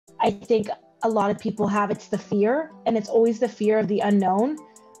I think a lot of people have, it's the fear, and it's always the fear of the unknown.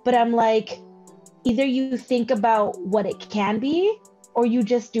 But I'm like, either you think about what it can be, or you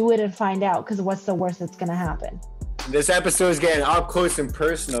just do it and find out, because what's the worst that's going to happen? This episode is getting up close and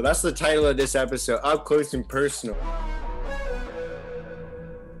personal. That's the title of this episode, Up Close and Personal.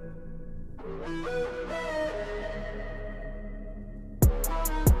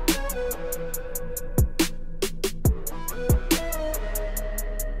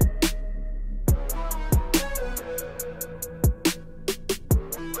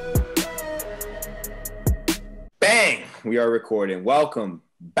 Bang! We are recording. Welcome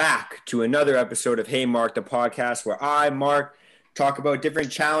back to another episode of Hey Mark, the podcast where I, Mark, talk about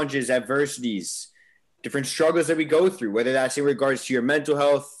different challenges, adversities, different struggles that we go through, whether that's in regards to your mental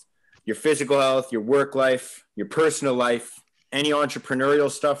health, your physical health, your work life, your personal life, any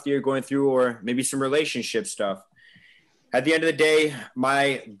entrepreneurial stuff that you're going through, or maybe some relationship stuff. At the end of the day,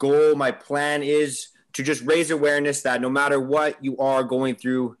 my goal, my plan is to just raise awareness that no matter what you are going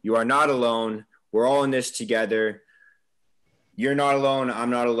through, you are not alone. We're all in this together. You're not alone. I'm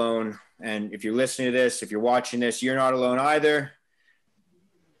not alone. And if you're listening to this, if you're watching this, you're not alone either.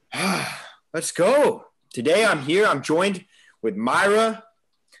 Let's go. Today I'm here. I'm joined with Myra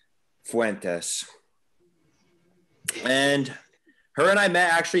Fuentes. And her and I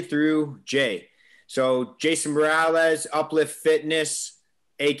met actually through Jay. So Jason Morales, Uplift Fitness,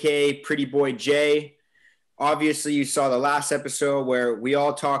 aka Pretty Boy Jay. Obviously, you saw the last episode where we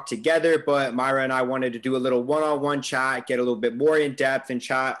all talked together, but Myra and I wanted to do a little one-on-one chat, get a little bit more in depth and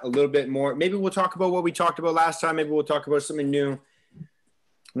chat a little bit more. Maybe we'll talk about what we talked about last time. Maybe we'll talk about something new. I'm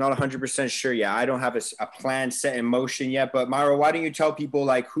not 100% sure yet. I don't have a plan set in motion yet, but Myra, why don't you tell people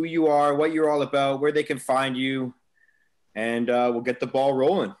like who you are, what you're all about, where they can find you, and we'll get the ball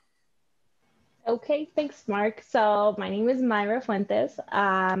rolling. Okay, thanks, Mark. So my name is Myra Fuentes.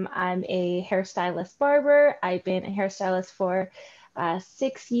 I'm a hairstylist barber. I've been a hairstylist for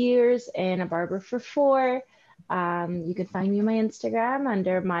 6 years and a barber for 4. You can find me on my Instagram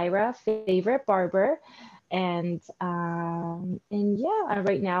under Myra Favorite Barber. And yeah,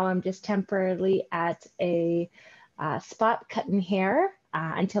 right now I'm just temporarily at a spot cutting hair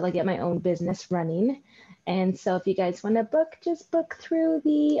until I get my own business running. And so if you guys want to book, just book through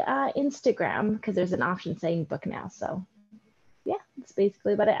the Instagram, because there's an option saying book now. So yeah, that's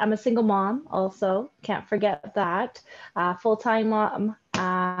basically about it. I'm a single mom also. Can't forget that. Full-time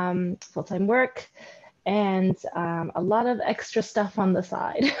mom, full-time work, and a lot of extra stuff on the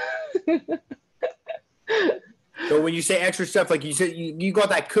side. So when you say extra stuff, like you said, you got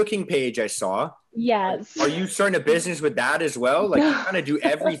that cooking page I saw. Yes. Are you starting a business with that as well? Like you kind of do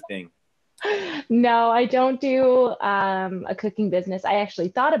everything. No, I don't do a cooking business. I actually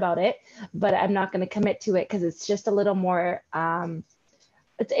thought about it, but I'm not going to commit to it because it's just a little more,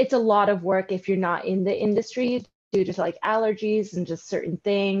 it's a lot of work if you're not in the industry due to like allergies and just certain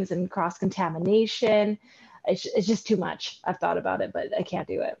things and cross-contamination. It's just too much. I've thought about it, but I can't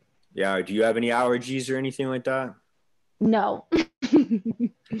do it. Yeah. Do you have any allergies or anything like that? No.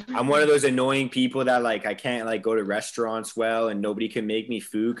 I'm one of those annoying people that like I can't like go to restaurants well and nobody can make me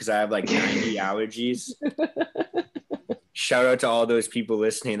food because I have like 90 allergies. Shout out to all those people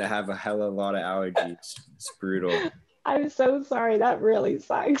listening that have a hell of a lot of allergies. It's brutal. I'm so sorry. That really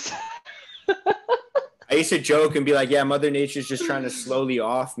sucks. I used to joke and be like, yeah, Mother Nature's just trying to slowly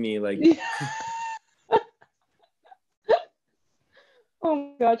off me. Like, oh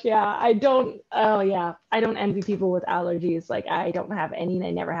my gosh, yeah. I don't envy people with allergies. Like I don't have any and I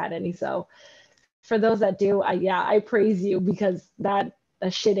never had any. So for those that do, I praise you because that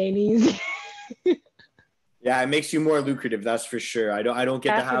shit ain't easy. Yeah, it makes you more lucrative, that's for sure. I don't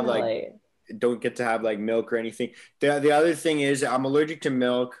get Definitely. to have like milk or anything. The other thing is I'm allergic to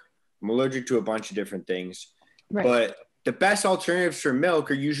milk. I'm allergic to a bunch of different things. Right. But the best alternatives for milk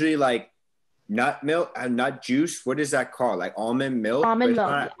are usually like nut milk, nut juice. What is that called? Like almond milk? Almond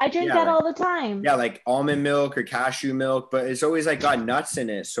milk. I drink that all the time. Yeah, like almond milk or cashew milk, but it's always like got nuts in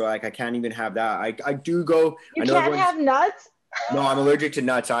it. So like I can't even have that. I do go. You can't have nuts? No, I'm allergic to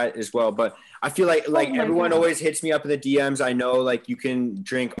nuts as well. But I feel like everyone always hits me up in the DMs. I know like you can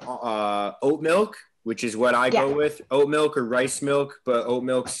drink oat milk, which is what I go with. Oat milk or rice milk, but oat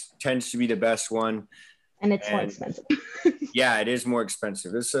milk tends to be the best one. And it's more expensive. Yeah, it is more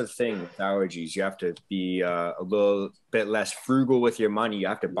expensive. This is the thing with allergies. You have to be a little bit less frugal with your money. You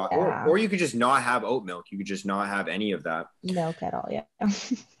have to buy, or you could just not have oat milk. You could just not have any of that. Milk at all, yeah.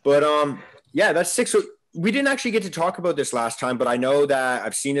 But yeah, that's sick. So we didn't actually get to talk about this last time, but I know that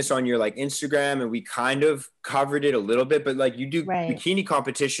I've seen this on your like Instagram and we kind of covered it a little bit, but like you do bikini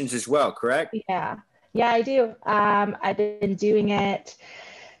competitions as well, correct? Yeah, I do. I've been doing it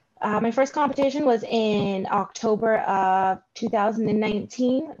My first competition was in October of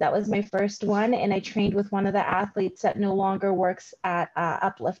 2019. That was my first one, and I trained with one of the athletes that no longer works at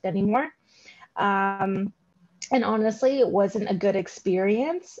Uplift anymore. And honestly, it wasn't a good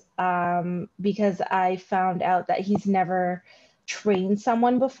experience because I found out that he's never trained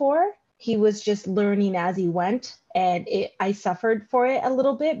someone before. He was just learning as he went, and I suffered for it a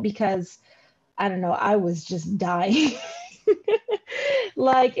little bit because I don't know, I was just dying.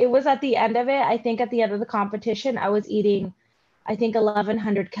 Like it was at the end of it, I think at the end of the competition, I was eating, I think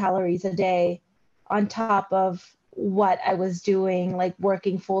 1100 calories a day on top of what I was doing, like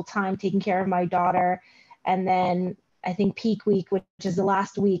working full time, taking care of my daughter. And then I think peak week, which is the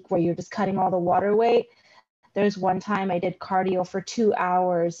last week where you're just cutting all the water weight. There's one time I did cardio for 2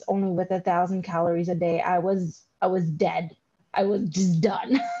 hours only with 1,000 calories a day. I was dead. I was just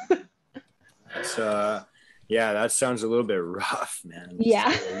done. That's yeah, that sounds a little bit rough, man.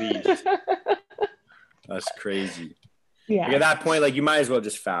 Yeah. That's crazy. Yeah. Like at that point, like you might as well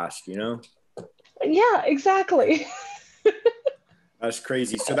just fast, you know? Yeah, exactly. That's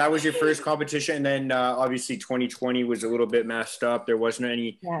crazy. So that was your first competition, and then obviously 2020 was a little bit messed up. There wasn't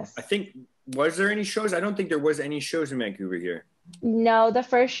any. Yes. I think, was there any shows? I don't think there was any shows in Vancouver here. No, the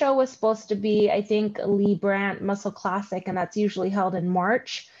first show was supposed to be, I think, Lee Brandt Muscle Classic, and that's usually held in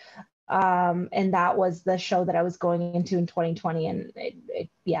March. And that was the show that I was going into in 2020, and it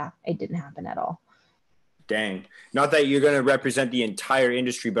didn't happen at all. Dang. Not that you're going to represent the entire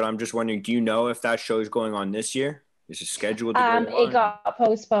industry, but I'm just wondering, do you know if that show is going on this year? Is it scheduled to go on? It got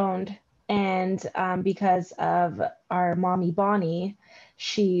postponed, and because of our mommy Bonnie,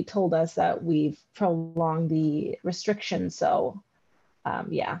 she told us that we've prolonged the restrictions. So,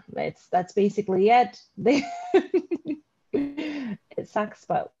 yeah, that's basically it. It sucks,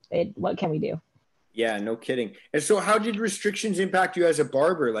 but what can we do? Yeah, no kidding. And so how did restrictions impact you as a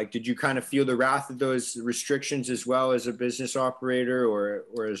barber? Like, did you kind of feel the wrath of those restrictions as well as a business operator or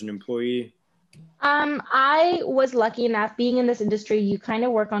as an employee? I was lucky enough being in this industry, you kind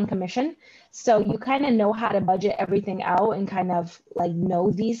of work on commission. So you kind of know how to budget everything out and kind of like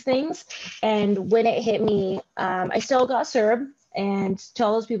know these things. And when it hit me, I still got CERB. And to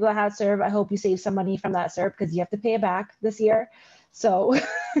all those people that had CERB, I hope you save some money from that CERB because you have to pay it back this year. So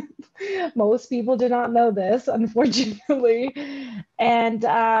most people do not know this, unfortunately. And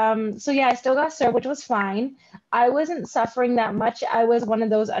so yeah, I still got CERB, which was fine. I wasn't suffering that much. I was one of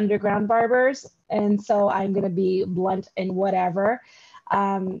those underground barbers. And so I'm going to be blunt and whatever.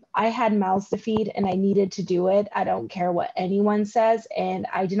 I had mouths to feed and I needed to do it. I don't care what anyone says. And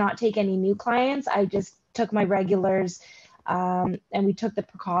I did not take any new clients. I just took my regulars. And we took the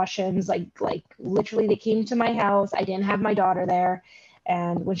precautions, like literally they came to my house. I didn't have my daughter there.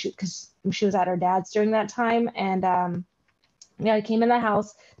 And because she was at her dad's during that time. And yeah, I came in the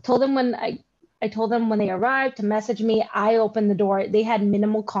house, told them I told them when they arrived to message me. I opened the door. They had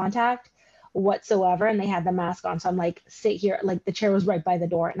minimal contact whatsoever and they had the mask on. So I'm like, sit here. Like the chair was right by the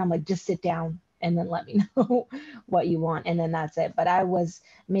door. And I'm like, just sit down and then let me know what you want. And then that's it. But I was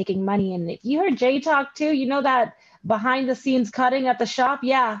making money. And if you heard Jay talk too, you know that behind the scenes cutting at the shop.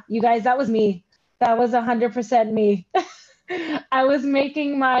 Yeah, you guys, that was me. That was 100% me. I was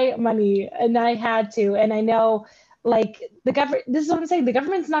making my money and I had to. And I know like the government, this is what I'm saying. The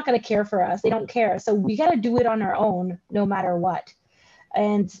government's not going to care for us. They don't care. So we got to do it on our own, no matter what.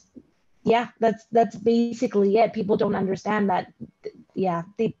 And yeah, that's basically it. People don't understand that. Yeah,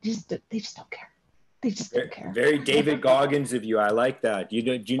 they just don't care. They just don't care. Very David Goggins of you. I like that.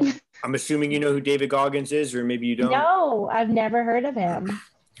 I'm assuming you know who David Goggins is, or maybe you don't. No, I've never heard of him.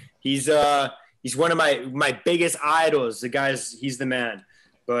 He's one of my biggest idols. He's the man.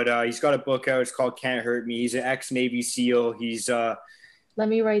 But he's got a book out. It's called Can't Hurt Me. He's an ex-Navy SEAL. He's let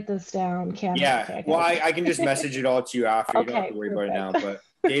me write this down. I can just message it all to you after. You don't have to worry perfect. about it now.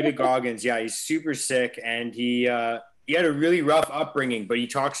 But David Goggins, yeah, he's super sick, and he had a really rough upbringing. But he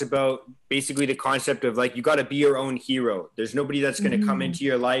talks about basically the concept of like you got to be your own hero. There's nobody that's going to come into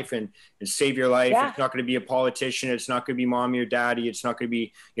your life and save your life. Yeah. It's not going to be a politician. It's not going to be mommy or daddy. It's not going to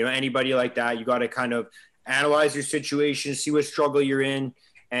be anybody like that. You got to kind of analyze your situation, see what struggle you're in,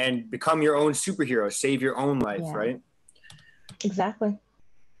 and become your own superhero. Save your own life, right? Exactly.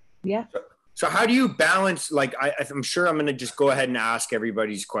 Yeah. So how do you balance, like, I'm sure I'm going to just go ahead and ask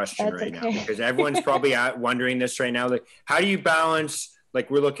everybody's question now, because everyone's probably wondering this right now. Like, how do you balance,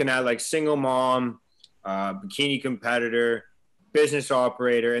 like, we're looking at like single mom, bikini competitor, business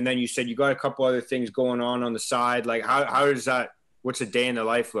operator, and then you said you got a couple other things going on the side. Like, how does that, what's a day in the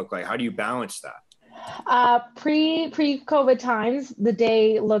life look like? How do you balance that? Pre-COVID times, the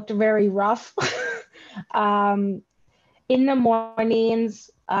day looked very rough. In the mornings,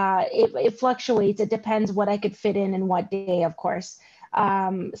 It fluctuates. It depends what I could fit in what day, of course.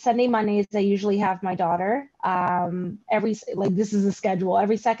 Sunday, Mondays, I usually have my daughter. This is a schedule.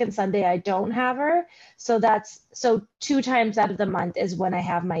 Every second Sunday, I don't have her. So 2 times out of the month is when I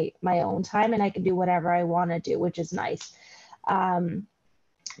have my own time, and I can do whatever I want to do, which is nice.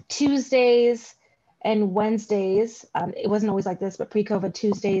 Tuesdays and Wednesdays, it wasn't always like this, but pre-COVID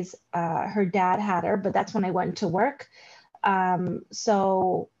Tuesdays, her dad had her, but that's when I went to work.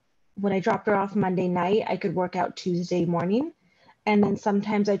 So when I dropped her off Monday night, I could work out Tuesday morning. And then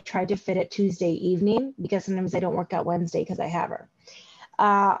sometimes I try to fit it Tuesday evening, because sometimes I don't work out Wednesday because I have her.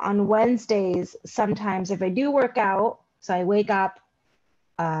 On Wednesdays, sometimes if I do work out, so I wake up,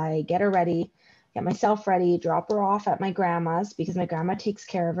 I get her ready, get myself ready, drop her off at my grandma's because my grandma takes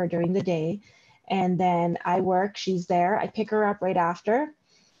care of her during the day. And then I work, she's there, I pick her up right after.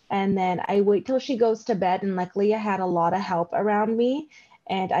 And then I wait till she goes to bed. And luckily I had a lot of help around me,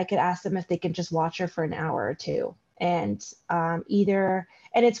 and I could ask them if they can just watch her for an hour or two. And and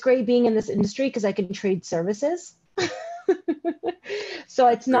it's great being in this industry because I can trade services. So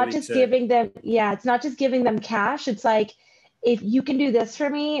it's not just giving them, it's not just giving them cash. It's like, if you can do this for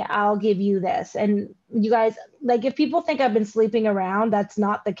me, I'll give you this. And you guys, like, if people think I've been sleeping around, that's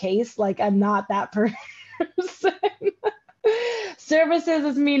not the case. Like, I'm not that person. Services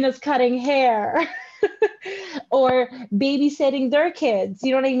as mean as cutting hair or babysitting their kids.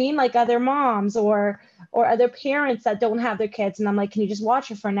 You know what I mean? Like other moms or other parents that don't have their kids. And I'm like, can you just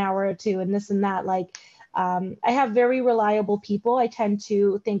watch it for an hour or two and this and that? Like, I have very reliable people. I tend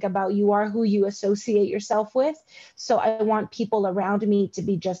to think about, you are who you associate yourself with. So I want people around me to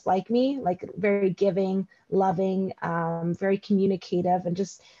be just like me, like very giving, loving, very communicative, and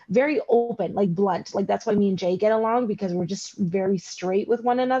just very open, like blunt. Like that's why me and Jay get along, because we're just very straight with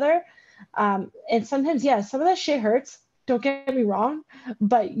one another. And sometimes, some of that shit hurts. Don't get me wrong,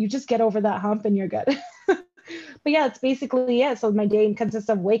 but you just get over that hump and you're good. But yeah, it's basically it. So my day consists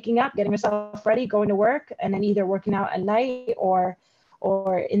of waking up, getting myself ready, going to work, and then either working out at night or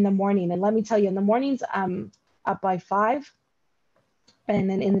in the morning. And let me tell you, in the mornings, I'm up by 5 and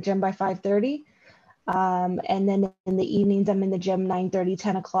then in the gym by 5:30. And then in the evenings, I'm in the gym 9:30,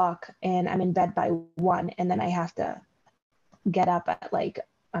 10 o'clock, and I'm in bed by 1. And then I have to get up at like,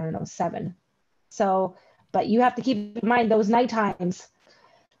 I don't know, 7. So, but you have to keep in mind those night times,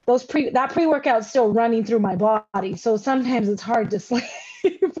 that pre-workout's still running through my body. So sometimes it's hard to sleep.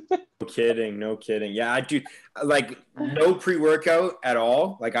 No kidding. Yeah, I do, like, no pre-workout at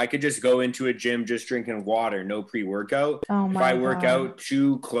all. Like, I could just go into a gym just drinking water, no pre-workout. If I work out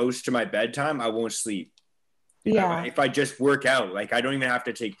too close to my bedtime, I won't sleep. Yeah. If I just work out, like, I don't even have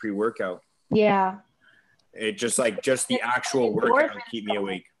to take pre-workout. Yeah. It just the actual workout will keep me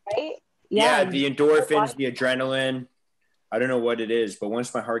awake. Right? Yeah, the endorphins, the adrenaline. I don't know what it is, but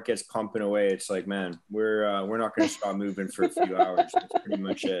once my heart gets pumping away, it's like, man, we're not going to stop moving for a few hours. That's pretty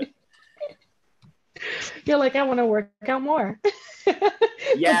much it. You're like, I want to work out more. Yeah.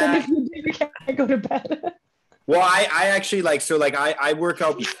 But then if you do, you can't go to bed. Well, I actually I work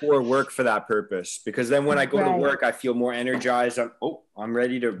out before work for that purpose, because then when I go to work, I feel more energized. I'm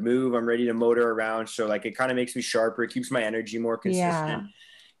ready to move. I'm ready to motor around. So like, it kind of makes me sharper. It keeps my energy more consistent. Yeah.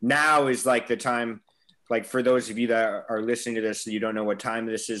 Now is like the time. Like, for those of you that are listening to this, you don't know what time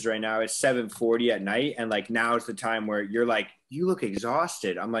this is right now. It's 7:40 at night. And like, now is the time where you're like, you look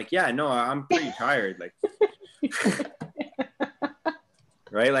exhausted. I'm like, yeah, no, I'm pretty tired. Like,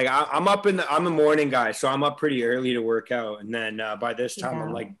 right. Like I'm a morning guy. So I'm up pretty early to work out. And then by this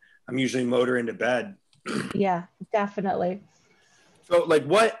time, I'm usually motoring to bed. Yeah, definitely. So like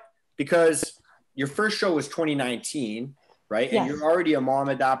because your first show was 2019. Right. And you're already a mom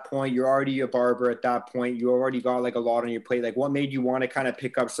at that point. You're already a barber at that point. You already got like a lot on your plate. Like, what made you want to kind of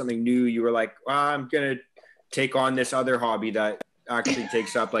pick up something new? You were like, I'm going to take on this other hobby that actually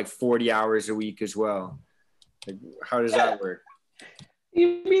takes up like 40 hours a week as well. Like, how does that work?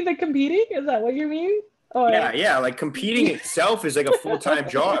 You mean the competing? Is that what you mean? Or... Yeah. Like, competing itself is like a full-time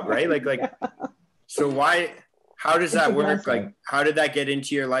job, right? So how does that work? Like, how did that get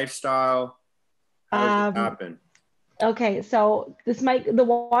into your lifestyle? How does it happen? Okay, so the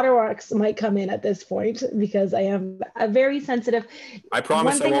waterworks might come in at this point, because I am a very sensitive. I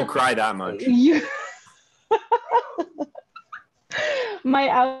promise I won't cry that much.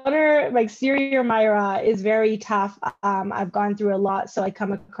 My exterior Myra is very tough. I've gone through a lot, so I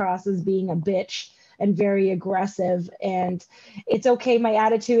come across as being a bitch and very aggressive, and it's okay. My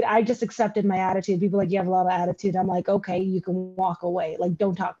attitude, I just accepted my attitude. People are like, you have a lot of attitude. I'm like, okay, you can walk away. Like,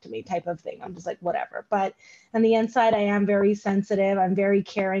 don't talk to me type of thing. I'm just like, whatever. But on the inside, I am very sensitive. I'm very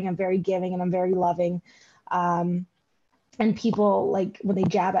caring. I'm very giving, and I'm very loving. And people, like, when they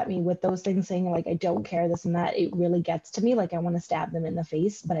jab at me with those things, saying like I don't care, this and that, it really gets to me. Like, I want to stab them in the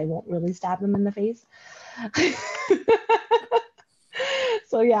face, but I won't really stab them in the face.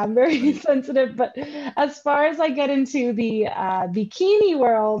 So yeah, I'm very sensitive. But as far as I get into the bikini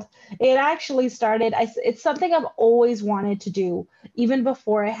world, it actually started. It's something I've always wanted to do, even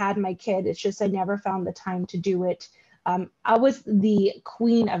before I had my kid. It's just I never found the time to do it. I was the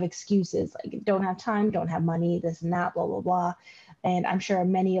queen of excuses, like don't have time, don't have money, this and that, blah blah blah, and I'm sure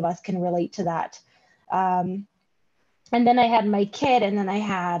many of us can relate to that. Um, and then I had my kid, and then I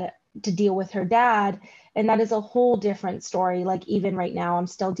had to deal with her dad, and that is a whole different story. Like, even right now I'm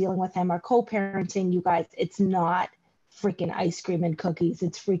still dealing with him. Our co-parenting, you guys, it's not freaking ice cream and cookies.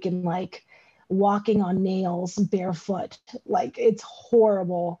 It's freaking like walking on nails barefoot. Like, it's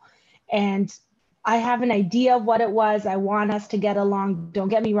horrible. And I have an idea of what it was. I want us to get along, don't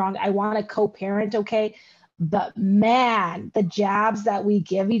get me wrong, I want to co-parent, okay, but man, the jabs that we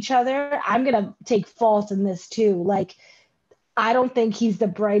give each other, I'm going to take fault in this too. Like, I don't think he's the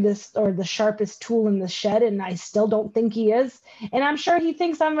brightest or the sharpest tool in the shed, and I still don't think he is. And I'm sure he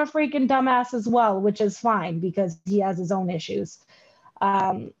thinks I'm a freaking dumbass as well, which is fine because he has his own issues.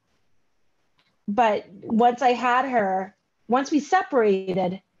 Um, but once I had her, once we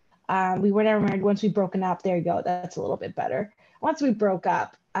separated, we were never married. Once we broken up, there you go. That's a little bit better. Once we broke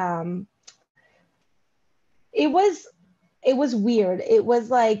up, it was weird. It was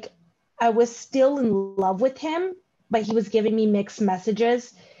like I was still in love with him, but he was giving me mixed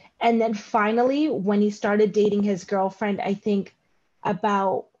messages. And then finally, when he started dating his girlfriend, I think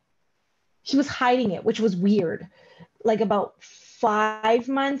about he was hiding it, which was weird. Like, about 5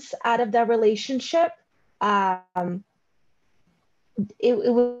 months out of the relationship, um, it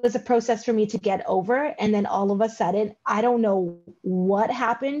was a process for me to get over. And then all of a sudden, I don't know what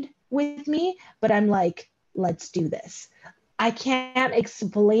happened with me, but I'm like, let's do this. I can't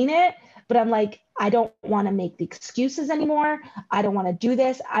explain it, but I'm like, I don't want to make the excuses anymore. I don't want to do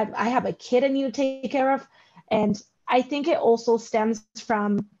this. I have a kid I need to take care of. And I think it also stems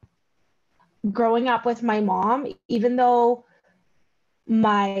from growing up with my mom, even though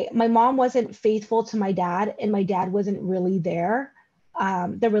my mom wasn't faithful to my dad and my dad wasn't really there.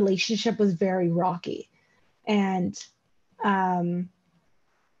 The relationship was very rocky. And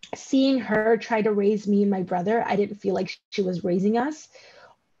seeing her try to raise me and my brother, I didn't feel like she was raising us,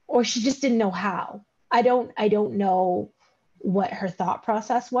 or she just didn't know how. I don't know what her thought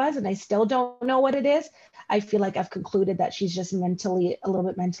process was, and I still don't know what it is. I feel like I've concluded that she's just mentally a little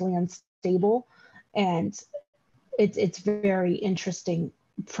bit mentally unstable, and it's very interesting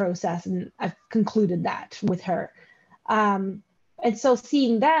process, and I've concluded that with her. Um, and so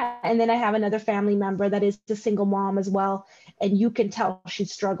seeing that, and then I have another family member that is a single mom as well, and you can tell she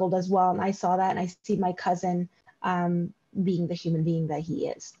struggled as well. And I saw that, and I see my cousin being the human being that he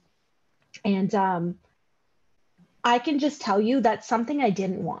is. And I can just tell you that's something I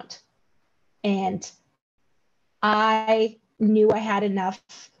didn't want. And I knew I had enough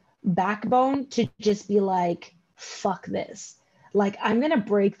backbone to just be like, fuck this. Like, I'm going to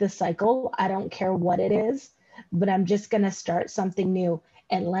break the cycle. I don't care what it is, but I'm just going to start something new.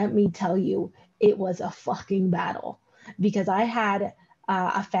 And let me tell you, it was a fucking battle, because I had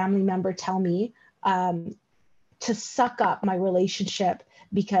a family member tell me to suck up my relationship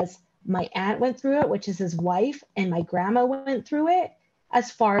because my aunt went through it, which is his wife, and my grandma went through it,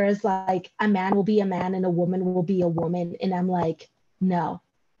 as far as like a man will be a man and a woman will be a woman. And I'm like, no,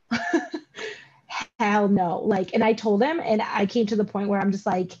 hell no. Like, and I told him, and I came to the point where I'm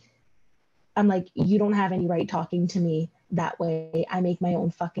like, you don't have any right talking to me that way. I make my own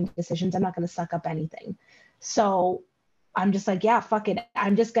fucking decisions. I'm not going to suck up anything. So I'm just like, yeah, fuck it.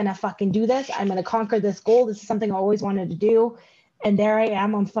 I'm just going to fucking do this. I'm going to conquer this goal. This is something I always wanted to do. And there I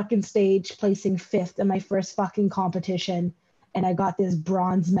am on fucking stage, placing 5th in my first fucking competition. And I got this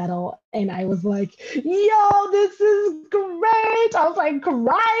bronze medal. And I was like, yo, this is great. I was like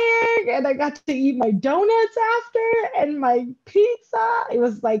crying. And I got to eat my donuts after and my pizza. It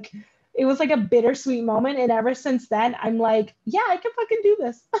was like a bittersweet moment. And ever since then, I'm like, yeah, I can fucking do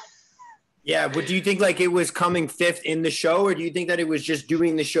this. Yeah, but do you think like it was coming 5th in the show, or do you think that it was just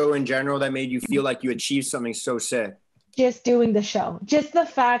doing the show in general that made you feel like you achieved something so sick? Just doing the show, just the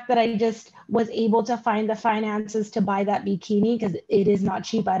fact that I just was able to find the finances to buy that bikini, because it is not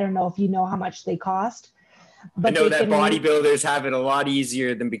cheap. I don't know if you know how much they cost, I but know they that can. bodybuilders have it a lot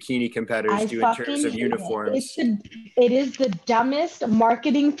easier than bikini competitors I do in terms fucking of hate it. uniforms. It is the dumbest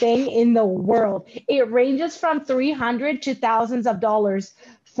marketing thing in the world. It ranges from 300 to thousands of dollars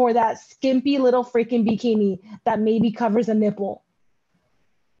for that skimpy little freaking bikini that maybe covers a nipple.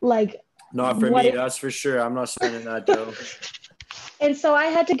 Like, Not for me, that's for sure. I'm not spending that dough. And so I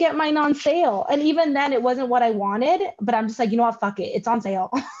had to get mine on sale. And even then it wasn't what I wanted, but I'm just like, you know what, fuck it. It's on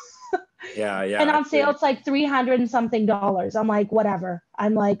sale. Yeah, yeah. And on sale, it's like $300 and something. I'm like, whatever.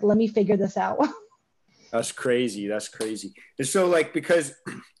 I'm like, let me figure this out. That's crazy. That's crazy. And so like, because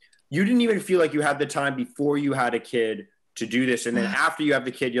you didn't even feel like you had the time before you had a kid to do this. And then after you have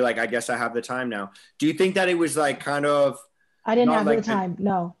the kid, you're like, I guess I have the time now. Do you think that it was like kind of, I didn't not have like the time.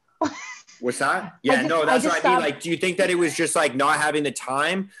 No. What's that? Yeah, no, that's what I mean. Like, do you think that it was just like not having the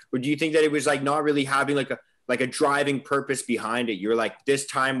time, or do you think that it was like not really having like a driving purpose behind it? You're like, this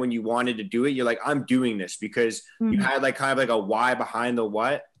time when you wanted to do it, you're like, I'm doing this because you had like kind of like a why behind the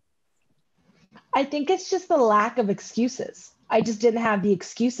what. I think it's just the lack of excuses. I just didn't have the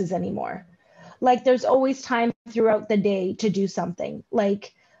excuses anymore. Like there's always time throughout the day to do something.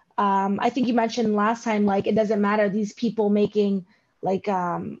 Like I think you mentioned last time, like it doesn't matter. These people making like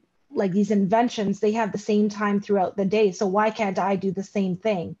these inventions, they have the same time throughout the day. So why can't I do the same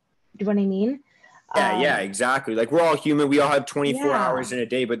thing? Do you know what I mean? Yeah, exactly. Like we're all human. We all have 24 hours Yeah, in a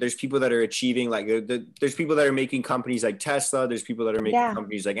day, but there's people that are achieving like there's people that are making companies like Tesla. There's people that are making yeah,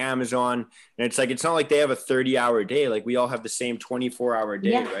 companies like Amazon. And it's like, it's not like they have a 30-hour day. Like we all have the same 24-hour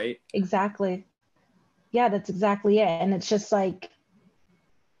day, yeah, right? exactly. Yeah, that's exactly it. And it's just like,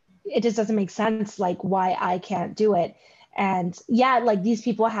 it just doesn't make sense, like why I can't do it. And yeah, like these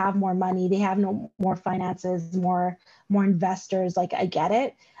people have more money, they have no more finances, more investors. Like I get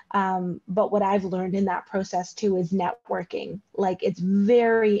it. But what I've learned in that process too is networking. Like it's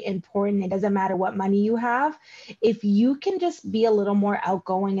very important. It doesn't matter what money you have. If you can just be a little more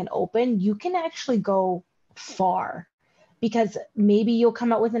outgoing and open, you can actually go far because maybe you'll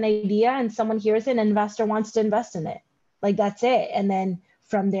come up with an idea and someone hears it, an investor wants to invest in it. Like that's it. And then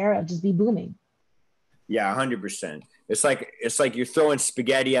from there, it'll just be booming. Yeah, 100%. It's like you're throwing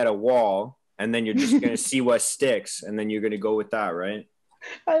spaghetti at a wall and then you're just going to see what sticks and then you're going to go with that, right?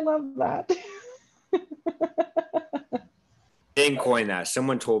 I love that. Didn't coin that.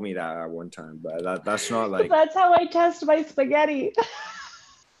 Someone told me that at one time, but that's not like. That's how I test my spaghetti.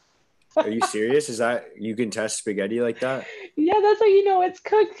 Are you serious? Is that you can test spaghetti like that? Yeah, that's how you know it's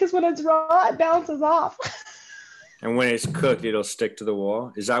cooked because when it's raw, it bounces off. And when it's cooked, it'll stick to the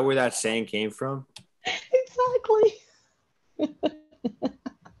wall. Is that where that saying came from? Exactly.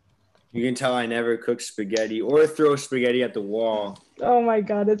 You can tell I never cook spaghetti or throw spaghetti at the wall. Oh my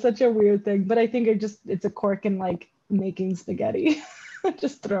God, it's such a weird thing. But I think it's a quirk in like making spaghetti.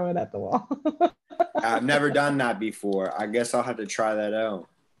 Just throw it at the wall. I've never done that before. I guess I'll have to try that out.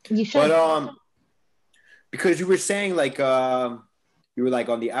 You should. But because you were saying like you were like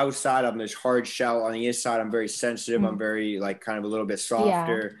on the outside I'm this hard shell, on the inside I'm very sensitive, I'm very like kind of a little bit Yeah.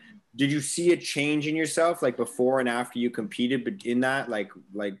 softer. Did you see a change in yourself like before and after you competed? But in that, like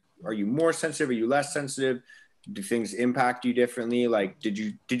are you more sensitive? Are you less sensitive? Do things impact you differently? Like did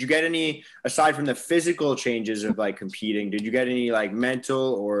you get any, aside from the physical changes of like competing, did you get any like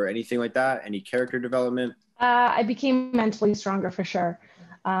mental or anything like that? Any character development? I became mentally stronger for sure.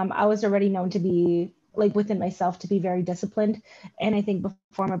 I was already known to be like within myself to be very disciplined. And I think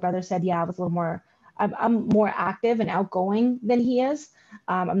before my brother said, yeah, I was a little more, I'm more active and outgoing than he is.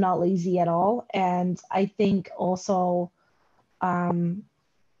 I'm not lazy at all. And I think also, um,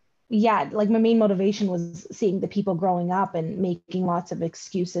 yeah, like my main motivation was seeing the people growing up and making lots of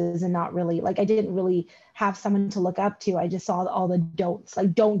excuses and not really, like I didn't really have someone to look up to. I just saw all the don'ts,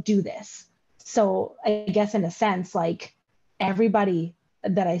 like don't do this. So I guess in a sense, like everybody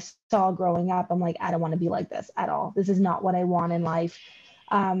that I saw growing up, I'm like, I don't want to be like this at all. This is not what I want in life.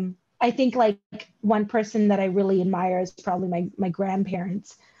 I think like one person that I really admire is probably my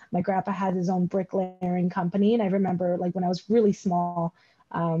grandparents. My grandpa had his own bricklaying company, and I remember like when I was really small,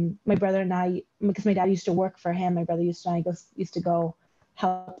 my brother and I, because my dad used to work for him, my brother used to go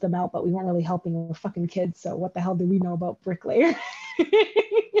help them out, but we weren't really helping. We were fucking kids, so what the hell do we know about bricklayer?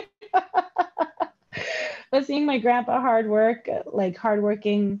 But seeing my grandpa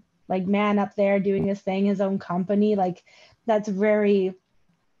hardworking, like man up there doing his thing, his own company, like that's very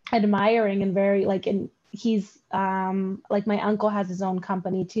admiring and very like, and he's like my uncle has his own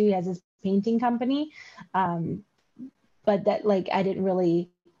company too. He has his painting company. Um, but that like I didn't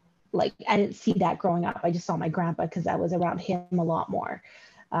see that growing up. I just saw my grandpa because I was around him a lot more.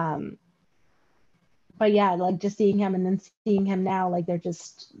 Um, but yeah, like just seeing him and then seeing him now, like they're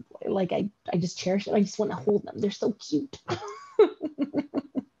just like I just cherish them. I just want to hold them. They're so cute.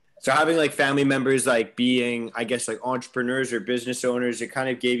 So having like family members like being, I guess, like entrepreneurs or business owners, it kind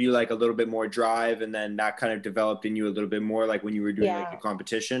of gave you like a little bit more drive, and then that kind of developed in you a little bit more like when you were doing like the Yeah.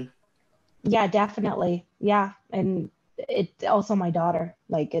 competition. Yeah, definitely. Yeah. And it also my daughter.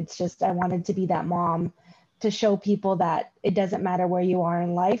 Like, it's just, I wanted to be that mom to show people that it doesn't matter where you are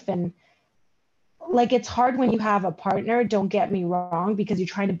in life. And like, it's hard when you have a partner, don't get me wrong, because you're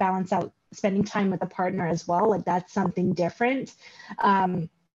trying to balance out spending time with a partner as well. Like, that's something different.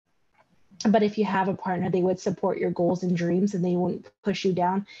 But if you have a partner, they would support your goals and dreams and they wouldn't push you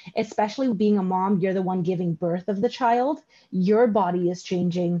down. Especially being a mom, you're the one giving birth of the child. Your body is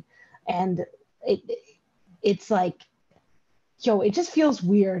changing, and it's like, yo, it just feels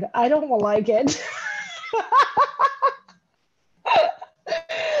weird. I don't like it.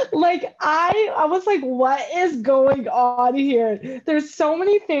 Like, I was like, what is going on here? There's so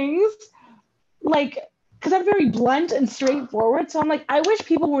many things, like, because I'm very blunt and straightforward. So I'm like, I wish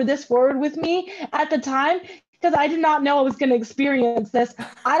people were this forward with me at the time, because I did not know I was going to experience this.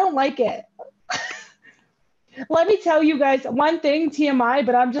 I don't like it. Let me tell you guys one thing, TMI,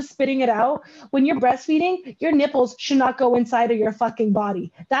 but I'm just spitting it out. When you're breastfeeding, your nipples should not go inside of your fucking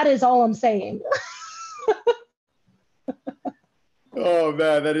body. That is all I'm saying. Oh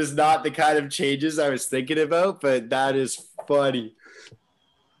man, that is not the kind of changes I was thinking about, but that is funny.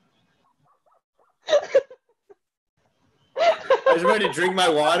 I was about to drink my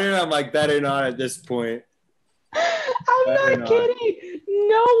water and I'm like, better not at this point. I'm not kidding.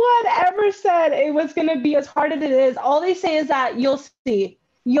 No one ever said it was going to be as hard as it is. All they say is that you'll see.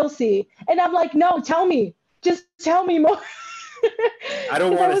 You'll see. And I'm like, no, tell me. Just tell me more. I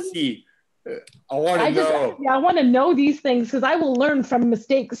don't want to see. I want to know. Yeah, I want to know these things because I will learn from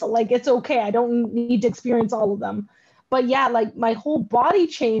mistakes. Like, it's okay. I don't need to experience all of them. But yeah, like, my whole body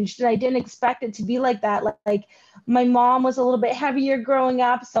changed and I didn't expect it to be like that. Like my mom was a little bit heavier growing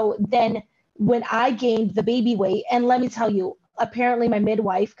up. So then when I gained the baby weight, and let me tell you, apparently my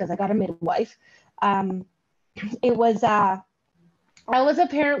midwife, because I got a midwife, it was, I was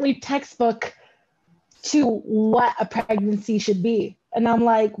apparently textbook to what a pregnancy should be. And I'm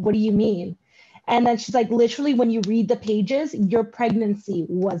like, what do you mean? And then she's like, literally, when you read the pages, your pregnancy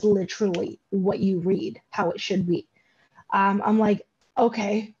was literally what you read, how it should be. I'm like,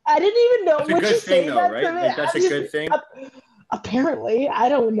 okay. I didn't even know what you say though, that, right? To me. Like, that's a good thing. Apparently, I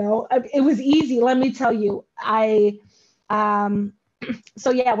don't know. It was easy. Let me tell you.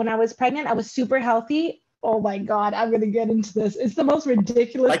 So yeah, when I was pregnant, I was super healthy. Oh my God, I'm going to get into this. It's the most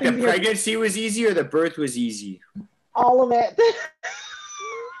ridiculous thing. Like, the pregnancy was easy or the birth was easy? All of it.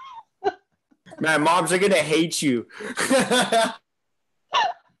 Man, moms are going to hate you.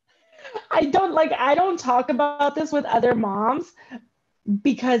 I don't talk about this with other moms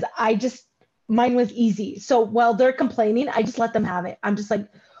because mine was easy. So while they're complaining, I just let them have it. I'm just like,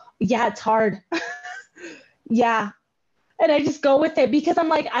 yeah, it's hard. Yeah. And I just go with it because I'm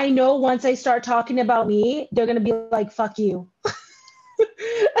like, I know once I start talking about me, they're going to be like, fuck you.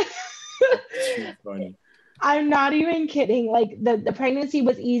 That's funny. I'm not even kidding. Like, the pregnancy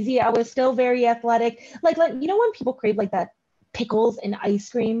was easy. I was still very athletic. Like, you know, when people crave like that pickles and ice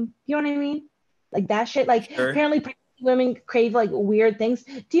cream, you know what I mean? Like that shit. Like, sure. Apparently pregnant women crave like weird things.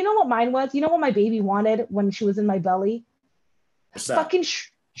 Do you know what mine was? You know what my baby wanted when she was in my belly? What's that? Fucking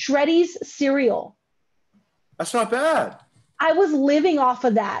Shreddies cereal. That's not bad. I was living off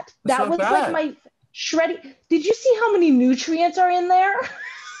of that. That was bad. Like my Shreddy. Did you see how many nutrients are in there?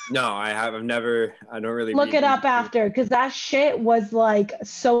 No, I don't really look it up after, because that shit was like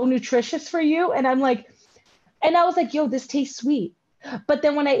so nutritious for you. And I'm like, and I was like, yo, this tastes sweet. But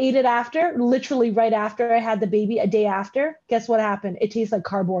then when I ate it after, literally right after I had the baby, a day after, guess what happened? It tastes like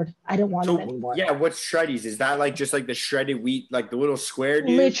cardboard. I don't want it anymore. Yeah, what's Shreddies? Is that like just like the shredded wheat, like the little square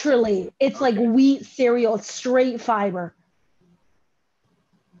dude? Literally. It's okay. Like wheat cereal. It's straight fiber.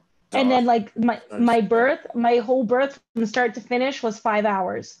 And then like my whole birth from start to finish was 5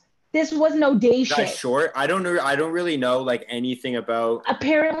 hours. This was no day shit. That's short. I don't know. I don't really know like anything about.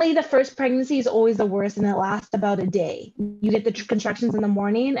 Apparently, the first pregnancy is always the worst, and it lasts about a day. You get the contractions in the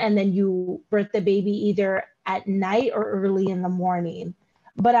morning, and then you birth the baby either at night or early in the morning.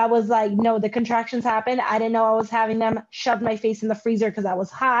 But I was like, no, the contractions happened. I didn't know I was having them. Shoved my face in the freezer because I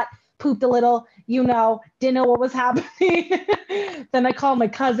was hot. Pooped a little, didn't know what was happening. Then I called my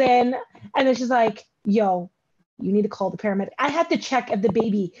cousin, and then she's like, yo, you need to call the paramedic. I had to check if the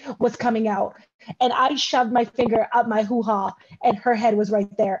baby was coming out, and I shoved my finger up my hoo-ha, and her head was right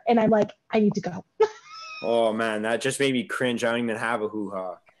there. And I'm like, I need to go. Oh man, that just made me cringe. I don't even have a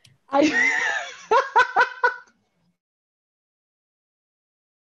hoo-ha.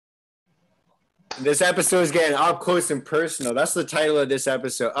 This episode is getting up close and personal. That's the title of this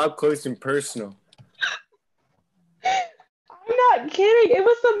episode, Up Close and Personal. I'm not kidding. It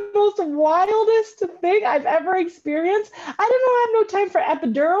was the most wildest thing I've ever experienced. I didn't have no time for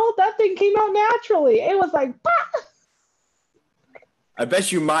epidural. That thing came out naturally. It was like, bah! I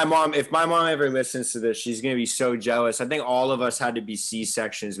bet you my mom, if my mom ever listens to this, she's going to be so jealous. I think all of us had to be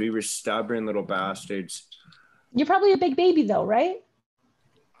C-sections. We were stubborn little bastards. You're probably a big baby though, right?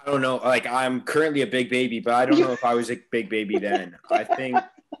 I don't know. Like, I'm currently a big baby, but I don't know if I was a big baby then. I think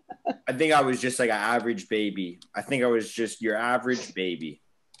I was just like an average baby. I think I was just your average baby.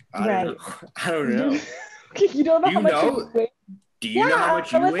 I don't know. I don't know. You don't know how much you weigh? Do you know how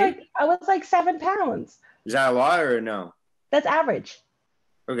much you weigh? I was like 7 pounds. Is that a lot or no? That's average.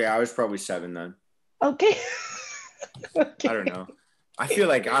 Okay, I was probably 7 then. Okay. Okay. I don't know. I feel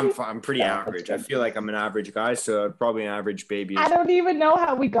like I'm pretty average. I feel like I'm an average guy, so probably an average baby. I don't even know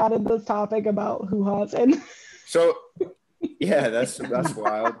how we got into this topic about hoo-has. And so, yeah, that's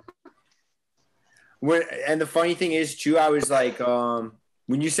wild. And the funny thing is, too, I was like,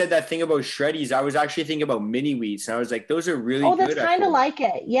 when you said that thing about shreddies, I was actually thinking about mini wheats, and I was like, those are really good. Oh, that's kind of like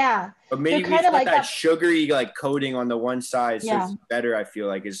it, yeah. But mini wheats got like that sugary like coating on the one side, so it's better. I feel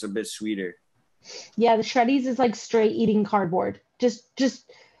like it's a bit sweeter. Yeah, the shreddies is like straight eating cardboard. Just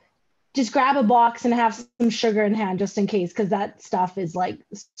grab a box and have some sugar in hand just in case, because that stuff is like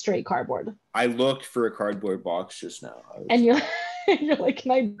straight cardboard. I looked for a cardboard box just now. And you're like,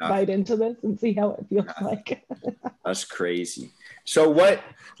 can I bite into this and see how it feels like? That's crazy. So what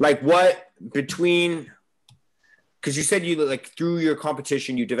between, because you said you like through your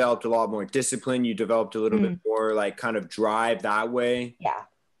competition, you developed a lot more discipline. You developed a little bit more like kind of drive that way. Yeah.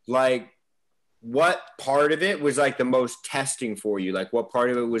 Like, what part of it was like the most testing for you? Like, what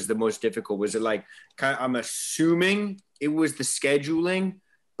part of it was the most difficult? Was it like I'm assuming it was the scheduling,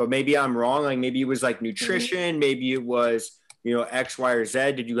 but maybe I'm wrong. Like maybe it was like nutrition, maybe it was, X, Y, or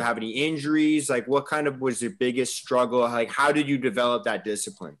Z. Did you have any injuries? Like what kind of was your biggest struggle? Like how did you develop that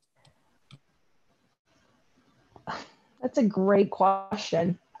discipline? That's a great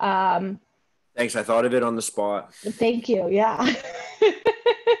question. Thanks. I thought of it on the spot. Thank you. Yeah.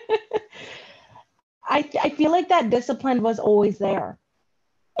 I feel like that discipline was always there.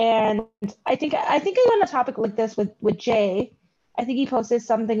 And I think I on a topic like this with Jay, I think he posted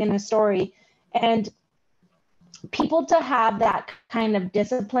something in his story, and people to have that kind of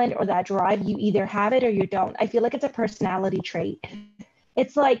discipline or that drive, you either have it or you don't. I feel like it's a personality trait.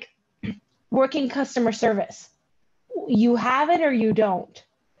 It's like working customer service. You have it or you don't.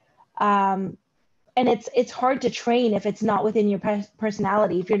 And it's hard to train if it's not within your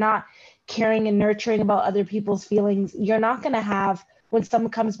personality. If you're not caring and nurturing about other people's feelings, you're not going to have, when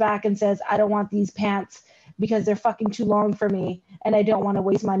someone comes back and says, I don't want these pants because they're fucking too long for me and I don't want to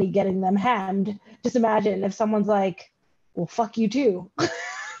waste money getting them hemmed. Just imagine if someone's like, well, fuck you too.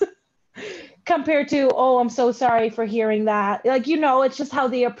 Compared to, oh, I'm so sorry for hearing that. Like, it's just how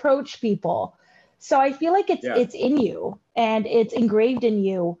they approach people. So I feel like it's in you and it's engraved in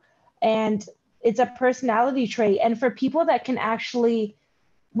you, and it's a personality trait. And for people that can actually,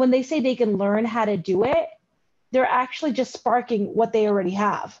 when they say they can learn how to do it, they're actually just sparking what they already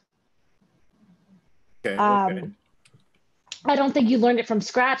have. Okay. I don't think you learned it from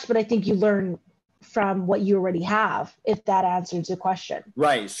scratch, but I think you learn from what you already have, if that answers your question.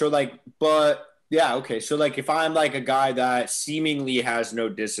 Right. So okay. So like if I'm like a guy that seemingly has no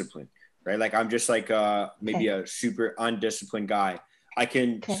discipline, right? Like I'm just like maybe a super undisciplined guy. I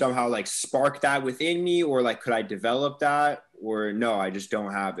can somehow like spark that within me, or like could I develop that, or no, I just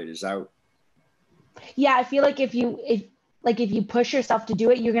don't have it. Is that? Yeah, I feel like if you push yourself to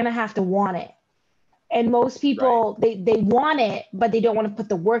do it, you're gonna have to want it. And most people they want it, but they don't want to put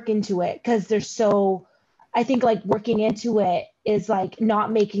the work into it because they're so. I think like working into it is like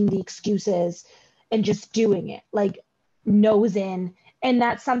not making the excuses and just doing it, like nose in, and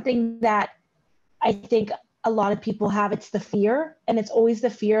that's something that I think a lot of people have. It's the fear, and it's always the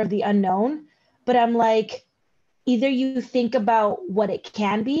fear of the unknown. But I'm like, either you think about what it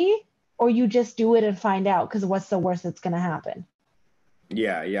can be, or you just do it and find out, because what's the worst that's going to happen?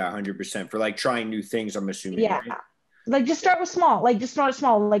 Yeah, 100%. For like trying new things, I'm assuming. Yeah, right? Like just start small,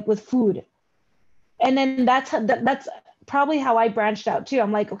 like with food. And then that's probably how I branched out too.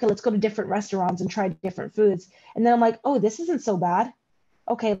 I'm like, okay, let's go to different restaurants and try different foods. And then I'm like, oh, this isn't so bad.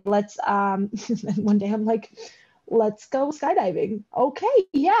 Okay, let's one day I'm like, let's go skydiving. Okay,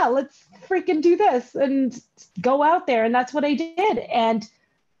 yeah, let's freaking do this and go out there. And that's what I did. And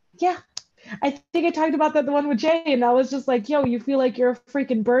yeah, I think I talked about that the one with Jay, and I was just like, yo, you feel like you're a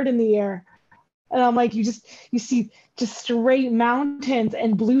freaking bird in the air. And I'm like, you see just straight mountains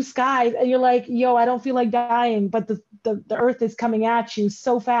and blue skies, and you're like, yo, I don't feel like dying, but the earth is coming at you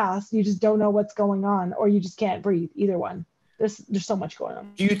so fast, you just don't know what's going on, or you just can't breathe. Either one. There's so much going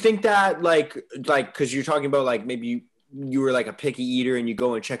on. Do you think that like because you're talking about like maybe you were like a picky eater and you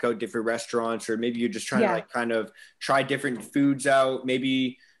go and check out different restaurants, or maybe you're just trying to like kind of try different foods out.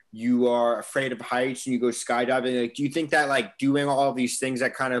 Maybe you are afraid of heights and you go skydiving. Like, do you think that like doing all of these things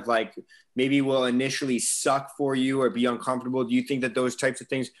that kind of like maybe will initially suck for you or be uncomfortable, do you think that those types of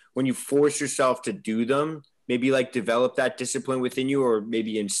things, when you force yourself to do them, maybe like develop that discipline within you, or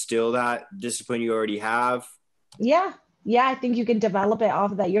maybe instill that discipline you already have? Yeah. Yeah. I think you can develop it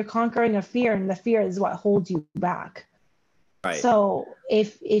off of that. You're conquering a fear, and the fear is what holds you back. Right. So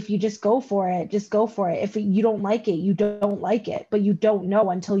if you just go for it, just go for it. If you don't like it, you don't like it, but you don't know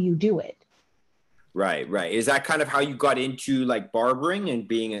until you do it. Right. Is that kind of how you got into like barbering and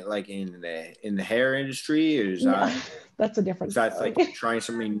being like in the hair industry? Or is that that's a different story. Like trying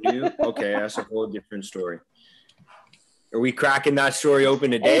something new? Okay, that's a whole different story. Are we cracking that story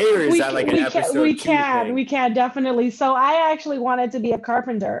open today, or is that like an episode? We can definitely. So I actually wanted to be a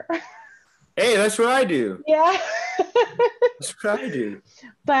carpenter. Hey, that's what I do. Yeah. That's what I do.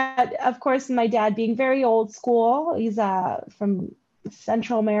 But of course, my dad being very old school, he's from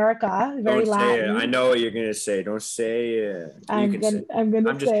Central America, very Latin. Say it. I know what you're gonna say. Don't say it. I'm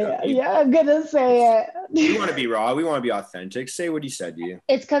gonna say it. Yeah, I'm gonna say it. We want to be raw. We want to be authentic. Say what he said to you.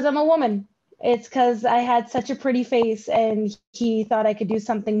 It's because I'm a woman. It's because I had such a pretty face, and he thought I could do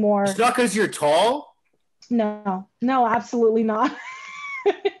something more. It's not because you're tall? No, absolutely not.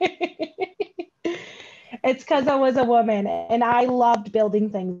 It's because I was a woman, and I loved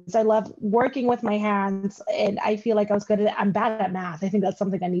building things. I loved working with my hands, and I feel like I was good at it. I'm bad at math. I think that's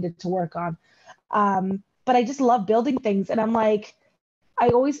something I needed to work on. But I just love building things, and I'm like,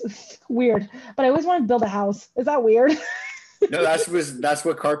 weird, but I always wanted to build a house. Is that weird? No, that's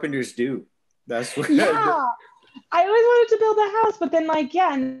what carpenters do. That's what. Yeah, I always wanted to build a house, but then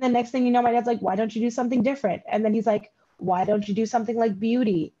and the next thing you know, my dad's like, "Why don't you do something different?" And then he's like, "Why don't you do something like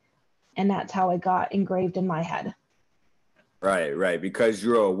beauty?" And that's how it got engraved in my head. Right. Because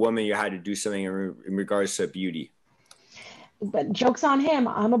you're a woman, you had to do something in regards to beauty. But joke's on him.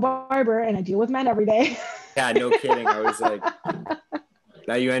 I'm a barber and I deal with men every day. Yeah, no kidding. I was like,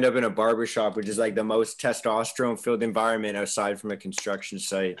 now you end up in a barber shop, which is like the most testosterone-filled environment aside from a construction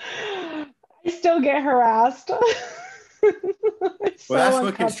site. I still get harassed. Well, that's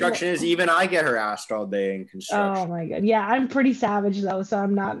what construction is. Even I get harassed all day in construction. Oh my God. Yeah, I'm pretty savage though, so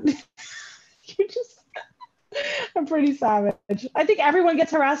I'm not. I'm pretty savage. I think everyone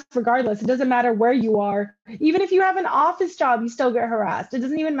gets harassed regardless. It doesn't matter where you are. Even if you have an office job, you still get harassed. It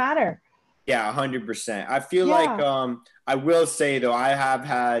doesn't even matter. Yeah, 100%. I feel like I will say though, I have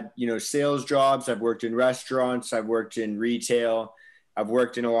had, sales jobs. I've worked in restaurants. I've worked in retail. I've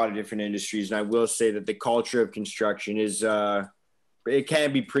worked in a lot of different industries, and I will say that the culture of construction is it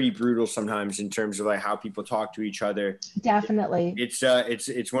can be pretty brutal sometimes in terms of like how people talk to each other. Definitely.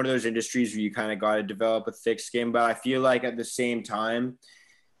 It's one of those industries where you kind of got to develop a thick skin, but I feel like at the same time,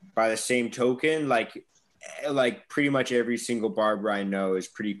 by the same token, like pretty much every single barber I know is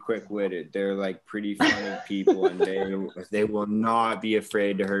pretty quick-witted. They're like pretty funny people, and they will not be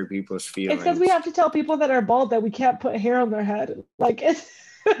afraid to hurt people's feelings. It's because we have to tell people that are bald that we can't put hair on their head. Like it's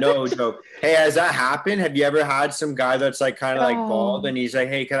no joke. Hey, has that happened? Have you ever had some guy that's like kind of like bald and he's like,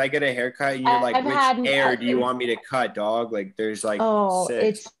 "Hey, can I get a haircut?" And you're like, "Which hair do you want me to cut, dog?" Like there's like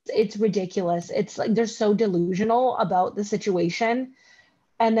it's ridiculous. It's like they're so delusional about the situation.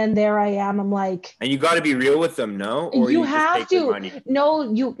 And then there I am. I'm like, and you got to be real with them, no? Or you have to.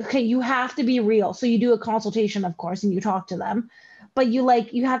 No, you have to be real. So you do a consultation, of course, and you talk to them. But you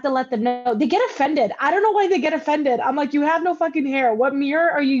have to let them know. They get offended. I don't know why they get offended. I'm like, you have no fucking hair. What mirror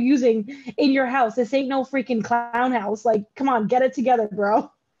are you using in your house? This ain't no freaking clown house. Like, come on, get it together,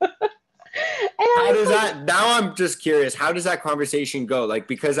 bro. How does that? Now I'm just curious. How does that conversation go? Like,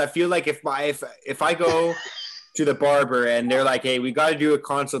 because I feel like if I go to the barber and they're like, "Hey, we got to do a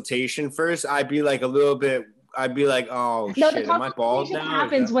consultation first," I'd be like, "Oh shit, am I bald now?"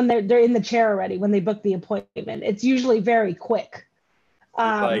 Happens when they're in the chair already, when they book the appointment. It's usually very quick.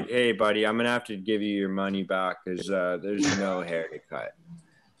 Like, "Hey, buddy, I'm gonna have to give you your money back because there's no hair to cut."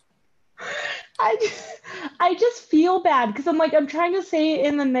 I just feel bad because I'm trying to say it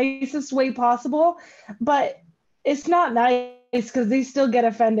in the nicest way possible, but it's not nice because they still get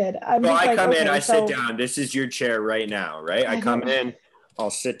offended. I come in, I sit down. This is your chair right now, right? I come in, I'll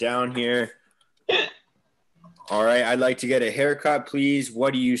sit down here. All right, I'd like to get a haircut, please.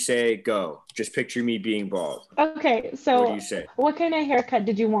 What do you say? Go. Just picture me being bald. Okay, so what do you say? What kind of haircut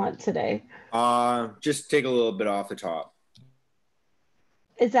did you want today? Just take a little bit off the top.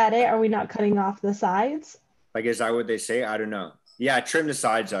 Is that it? Are we not cutting off the sides? Like, is that what they say? I don't know. Yeah, trim the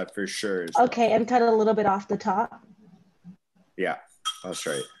sides up for sure. Okay, and cut a little bit off the top. Yeah, that's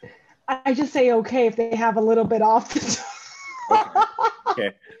right. I just say okay if they have a little bit off the Okay. top.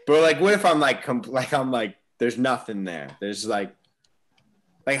 Okay. But like, what if I'm like, I'm like, there's nothing there. There's like,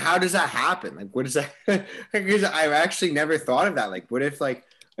 how does that happen? Like, what is that? Because I've actually never thought of that. Like, what if like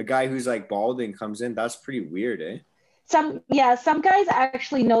a guy who's like balding comes in? That's pretty weird, eh? Some guys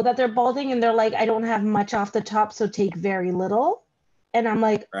actually know that they're balding and they're like, I don't have much off the top, so take very little. And I'm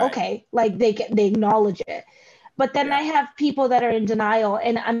like, Right. okay, like they acknowledge it. But then Yeah. I have people that are in denial,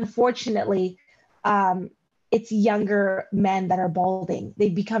 and unfortunately, it's younger men that are balding. They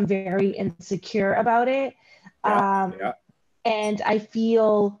become very insecure about it. Yeah. Um, Yeah. and I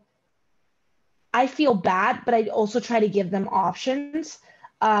feel bad, but I also try to give them options.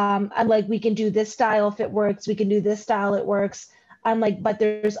 I'm like, we can do this style if it works. We can do this style, it works. I'm like, but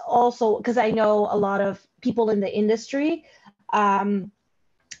there's also, because I know a lot of people in the industry.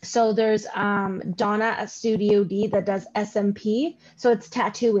 So there's Donna at Studio D that does SMP. So it's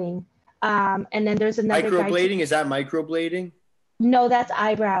tattooing. And then there's another guy. Microblading? Is that microblading? No, that's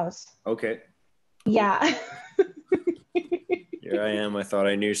eyebrows. Okay. Yeah. Here I am. I thought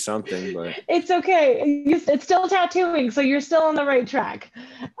I knew something, but It's okay. It's still tattooing, so you're still on the right track.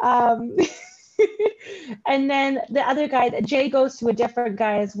 Um, and then the other guy, Jay goes to a different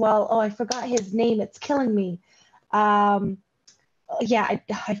guy as well. Oh, I forgot his name. It's killing me. Yeah, I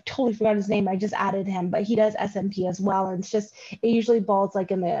totally forgot his name. I just added him, but he does SMP as well. And it's just, it usually balls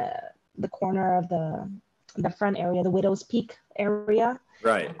like in the corner of the front area, the widow's peak area.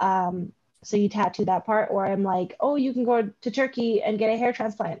 right. So you tattoo that part, or I'm like, oh, you can go to Turkey and get a hair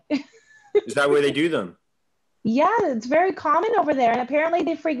transplant. Is that where they do them? Yeah, it's very common over there. And apparently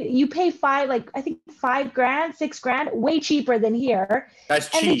you pay I think $5,000, $6,000, way cheaper than here.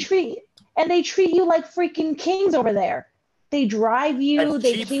 That's And cheap. they treat you like freaking kings over there. They drive you, That's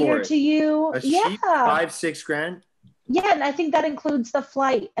they cheap cater for it. to you. That's Yeah. cheap. 5-6 grand. Yeah, and I think that includes the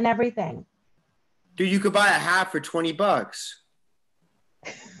flight and everything. Dude, you could buy a hat for $20.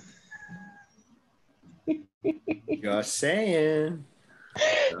 Just saying.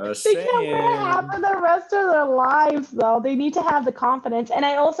 Just They can't wear a hat saying. for the rest of their lives, though. They need to have the confidence. And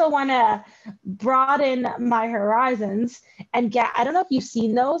I also want to broaden my horizons and get, I don't know if you've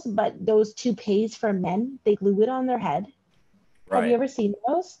seen those, but those toupees for men, they glue it on their head. Have you Right. ever seen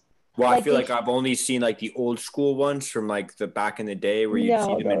those? Well, I Like feel like I've only seen like the old school ones from like the back in the day where you'd see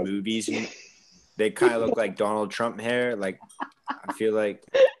no, them in those. movies and they kind of look like Donald Trump hair. Like, I feel like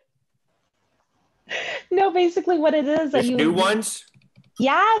No, basically what it is that there's new ones.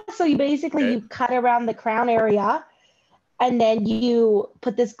 yeah, so you basically Okay. you cut around the crown area and then you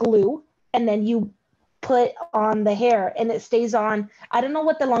put this glue and then you put on the hair and it stays on. I don't know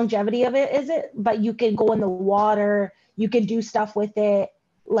what the longevity of it is, but you can go in the water, you can do stuff with it,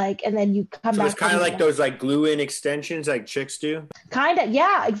 like, and then you come So it's back. kind of like those like glue-in extensions like chicks do. Kind of,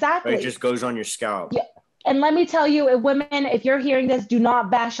 yeah, But exactly. it just goes on your scalp. Yeah. And let me tell you, if you're hearing this, do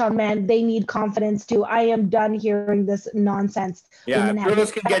not bash on men. They need confidence too. I am done hearing this nonsense. Yeah, Women have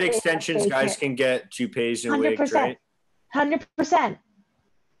girls can get they have extensions, fake guys hair. can get toupees and wigs, 100%. right? 100%.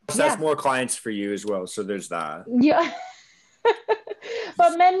 So that's more clients for you as well. So there's that. Yeah.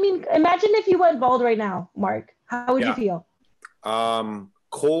 But imagine if you went bald right now, Mark. How would you feel?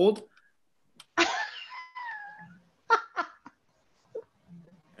 Cold.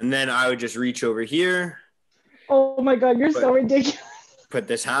 And then I would just reach over here. Oh my God, you're so ridiculous. Put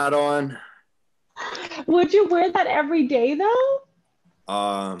this hat on. Would you wear that every day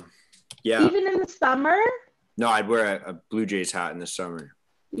though? Yeah. Even in the summer? No, I'd wear a Blue Jays hat in the summer.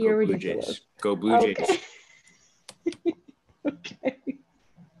 You're Blue ridiculous. Jays. Go Blue Jays. Okay.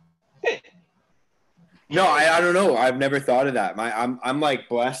 No, I don't know. I've never thought of that. I'm like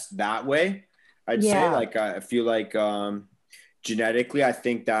blessed that way. I'd say like I feel like genetically, I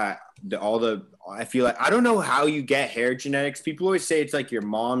think that I feel like I don't know how you get hair genetics. People always say it's like your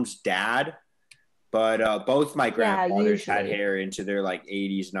mom's dad, but both my grandfathers had hair into their like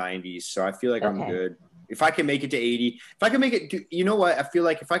 80s, 90s. So I feel like I'm good. If I can make it to 80, if I can make it to, you know what? I feel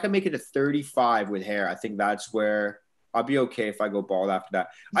like if I can make it to 35 with hair, I think that's where I'll be okay if I go bald after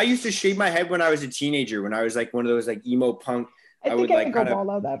that. I used to shave my head when I was a teenager, when I was like one of those like emo punk. I would like go bald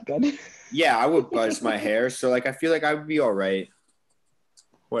on that good. Yeah, I would buzz my hair. So like I feel like I would be all right.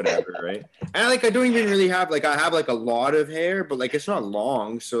 Whatever, right? And like I don't even really have like I have like a lot of hair, but like it's not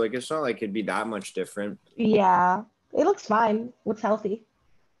long, so like it's not like it'd be that much different. Yeah, it looks fine. Looks healthy.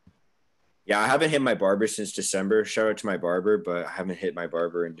 Yeah, I haven't hit my barber since December. Shout out to my barber, but I haven't hit my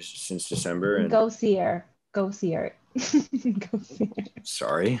barber since December. And go see her. Go see her. Go see her.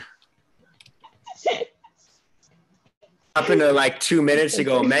 Sorry. Happened to like 2 minutes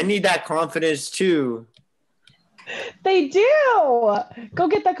ago. Men need that confidence too. They do. Go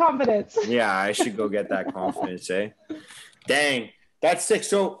get the confidence. Yeah, I should go get that confidence, eh? Dang, that's sick.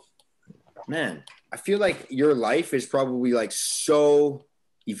 So, man, I feel like your life is probably like so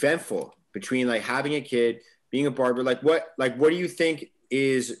eventful between like having a kid, being a barber. Like what do you think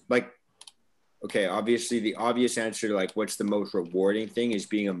is like, okay, obviously the obvious answer to like what's the most rewarding thing is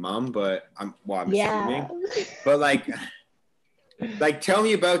being a mom, but I'm Yeah. assuming. But like tell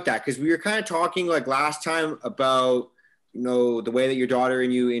me about that, because we were kind of talking like last time about the way that your daughter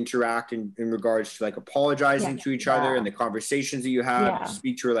and you interact in regards to like Yeah. apologizing to each other and Yeah. the conversations that you have. You Yeah.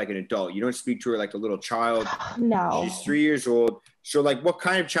 speak to her like an adult. You don't speak to her like a little child. She's No. 3 years old. So like what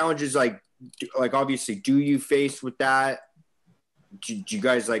kind of challenges like obviously do you face with that? Do you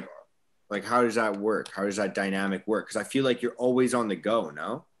guys like how does that work? How does that dynamic work? Because I feel like you're always on the go.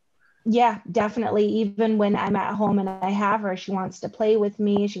 No. Yeah, definitely. Even when I'm at home and I have her, she wants to play with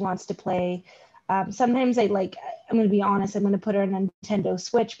me. She wants to play. Sometimes I'm going to be honest, I'm going to put her in a Nintendo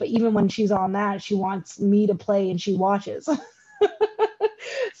Switch, but even when she's on that, she wants me to play and she watches.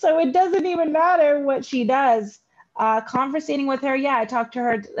 So it doesn't even matter what she does. Conversating with her, yeah, I talk to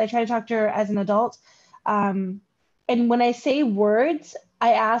her. I try to talk to her as an adult. Um, and when I say words,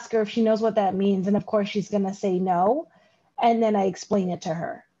 I ask her if she knows what that means. And of course, she's going to say no. And then I explain it to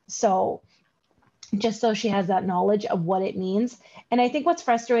her. So just so she has that knowledge of what it means. And I think what's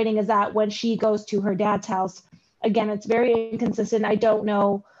frustrating is that when she goes to her dad's house, again, it's very inconsistent. I don't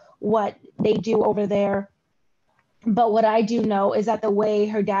know what they do over there. But what I do know is that the way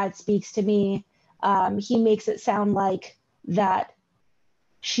her dad speaks to me, he makes it sound like that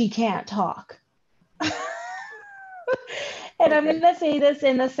she can't talk. And I'm Okay. going to say this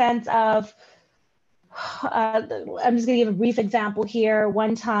in the sense of, I'm just going to give a brief example here.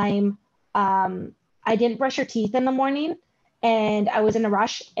 One time, I didn't brush her teeth in the morning and I was in a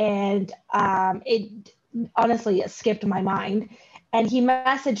rush and it honestly, it skipped my mind. And he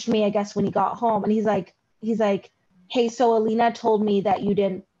messaged me, I guess, when he got home and he's like, hey, so Alina told me that you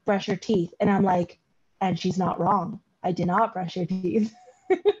didn't brush your teeth. And I'm like, and she's not wrong. I did not brush your teeth.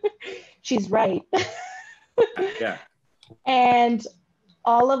 She's right. Yeah. And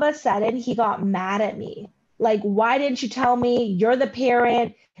all of a sudden he got mad at me. Like, why didn't you tell me? You're the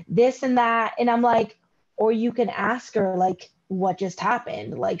parent, this and that. And I'm like, or you can ask her, like, what just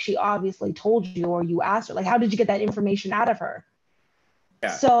happened? Like, she obviously told you, or you asked her, like, how did you get that information out of her? Yeah.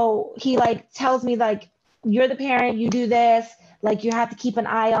 So he like tells me, like, you're the parent, you do this, like, you have to keep an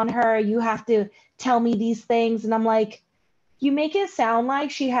eye on her, you have to tell me these things. And I'm like, you make it sound like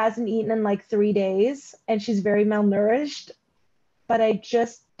she hasn't eaten in like 3 days and she's very malnourished, but I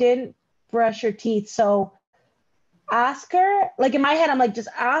just didn't brush her teeth. So ask her, like in my head, I'm like, just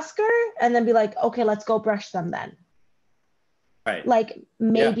ask her and then be like, okay, let's go brush them then. Right. Like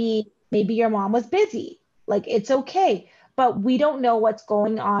Yeah. maybe your mom was busy. Like it's okay. But we don't know what's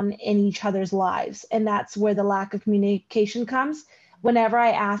going on in each other's lives. And that's where the lack of communication comes. Whenever I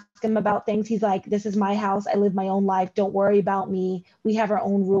ask him about things, he's like, this is my house. I live my own life. Don't worry about me. We have our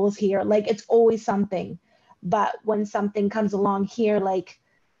own rules here. Like it's always something. But when something comes along here, like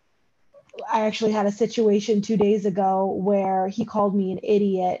I actually had a situation 2 days ago where he called me an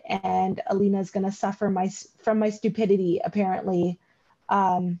idiot, and Alina's going to suffer from my stupidity, apparently,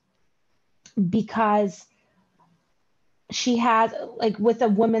 um, because she has, like, with a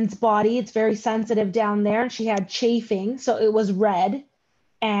woman's body, it's very sensitive down there. And she had chafing, so it was red.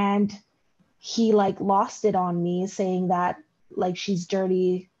 And he, like, lost it on me, saying that, like, she's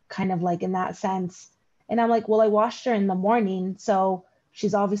dirty, kind of like in that sense. And I'm like, well, I washed her in the morning. So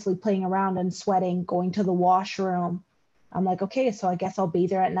she's obviously playing around and sweating, going to the washroom. I'm like, okay, so I guess I'll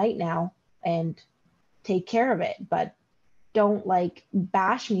bathe her at night now and take care of it. But don't like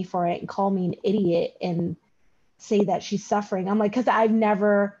bash me for it and call me an idiot and say that she's suffering. I'm like, because I've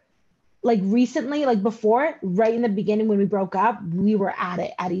never, like recently, like before, right in the beginning when we broke up, we were at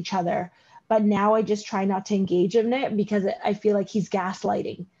it at each other. But now I just try not to engage in it because I feel like he's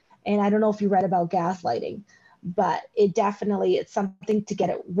gaslighting. And I don't know if you read about gaslighting, but it's something to get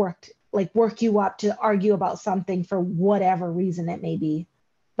it worked, like work you up to argue about something for whatever reason it may be.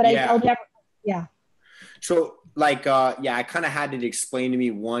 But I'll Yeah. never, yeah. So yeah, I kind of had it explained to me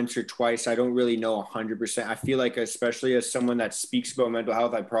once or twice. I don't really know 100%. I feel like, especially as someone that speaks about mental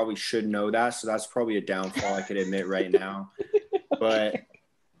health, I probably should know that. So that's probably a downfall I could admit right now. But Okay.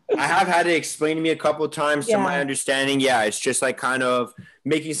 I have had it explained to me a couple of times. To my Yeah. understanding, yeah, it's just like kind of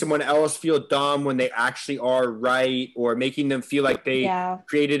making someone else feel dumb when they actually are right, or making them feel like they Yeah.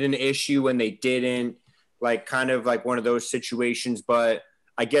 created an issue when they didn't, like kind of like one of those situations. But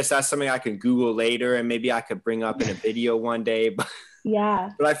I guess that's something I can Google later and maybe I could bring up in a video one day. But Yeah.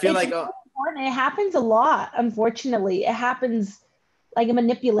 I feel It's like, really And it happens a lot, unfortunately. It happens, like a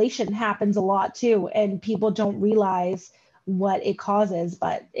manipulation happens a lot too, and people don't realize what it causes,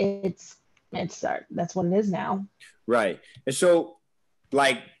 but that's what it is now. Right. And so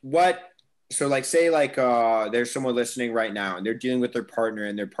like what so like say like there's someone listening right now and they're dealing with their partner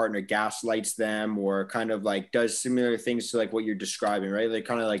and their partner gaslights them or kind of like does similar things to like what you're describing, right? Like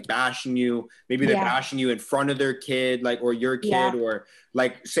kind of like bashing you, maybe they're Yeah, bashing you in front of their kid, like, or your kid, yeah. or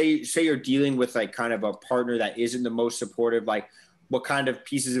like say you're dealing with like kind of a partner that isn't the most supportive, like what kind of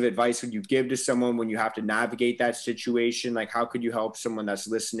pieces of advice would you give to someone when you have to navigate that situation? Like how could you help someone that's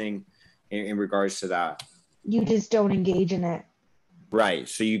listening in regards to that? You just don't engage in it. Right.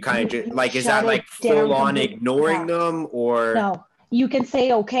 So you kind of just You like, is shut that it like full down on completely. ignoring Yeah. them or? No, you can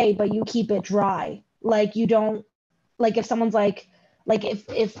say okay, but you keep it dry. Like you don't, like if someone's like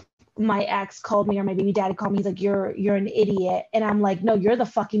if my ex called me or my baby daddy called me, he's like, you're an idiot. And I'm like, no, you're the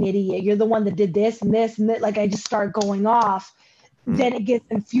fucking idiot. You're the one that did this and this and that. Like I just start going off. Hmm. Then it gives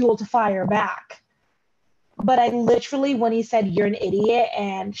them fuel to fire back. But I literally, when he said you're an idiot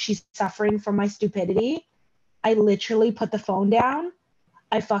and she's suffering from my stupidity, I literally put the phone down.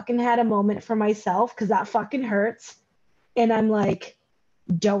 I fucking had a moment for myself because that fucking hurts. And I'm like,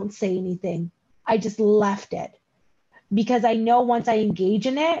 don't say anything. I just left it because I know once I engage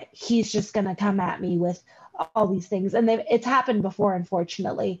in it, he's just going to come at me with all these things. And it's happened before,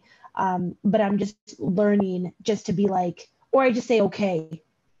 unfortunately. But I'm just learning just to be like, or I just say, okay.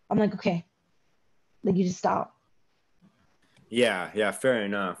 I'm like, okay. Like, you just stop. Yeah, fair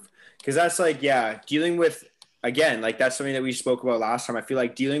enough. Because that's like, yeah, dealing with, again, like that's something that we spoke about last time. I feel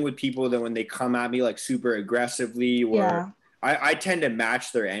like dealing with people that when they come at me like super aggressively, or Yeah. I tend to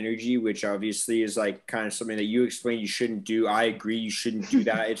match their energy, which obviously is like kind of something that you explain you shouldn't do. I agree, you shouldn't do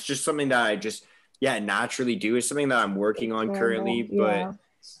that. It's just something that I just, yeah, naturally do. It's something that I'm working It's on currently, normal.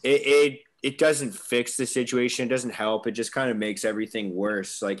 but Yeah. it doesn't fix the situation. It doesn't help. It just kind of makes everything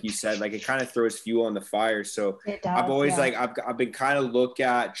worse. Like you said, like it kind of throws fuel on the fire. So It I've does. always Yeah. like I've been kind of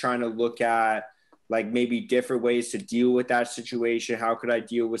trying to look at like maybe different ways to deal with that situation. How could I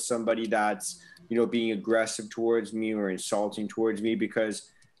deal with somebody that's, you know, being aggressive towards me or insulting towards me? Because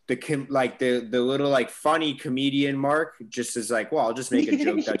the little like funny comedian Mark just is like, well, I'll just make a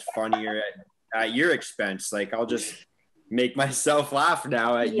joke that's funnier at your expense. Like I'll just make myself laugh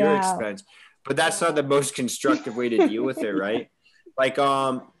now at your Yeah. expense. But that's not the most constructive way to deal with it, right? Like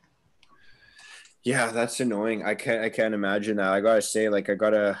yeah, that's annoying. I can't imagine that. I gotta say, like I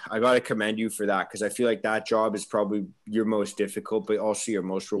gotta commend you for that because I feel like that job is probably your most difficult, but also your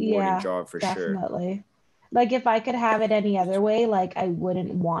most rewarding Yeah, job for sure. definitely. Like if I could have it any other way, like I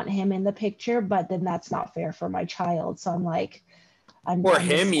wouldn't want him in the picture, but then that's not fair for my child. So I'm like, Or I'm just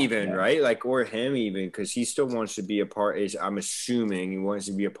him stuck even, here. right? Like or him even because he still wants to be a part. Is I'm assuming he wants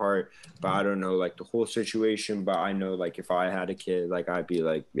to be a part, but I don't know like the whole situation. But I know like if I had a kid, like I'd be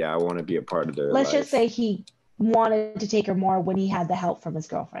like, yeah, I want to be a part of their Let's just life. say he wanted to take her more when he had the help from his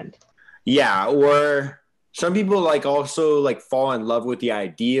girlfriend. Yeah, or some people like also like fall in love with the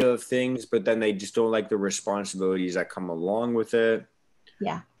idea of things, but then they just don't like the responsibilities that come along with it.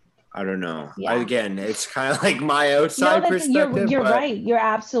 Yeah, I don't know. yeah. Again, it's kind of like my No, outside that's perspective, you're but right. You're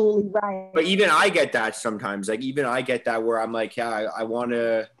absolutely right. even I get that sometimes. Like even I get that where I'm like, yeah, I want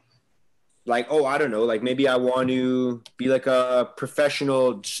to like, oh, I don't know, like maybe I want to be like a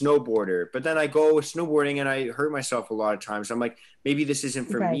professional snowboarder, but then I go snowboarding and I hurt myself a lot of times. I'm like, maybe this isn't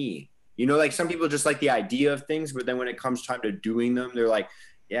for Right. me. You know, like some people just like the idea of things, but then when it comes time to doing them, they're like,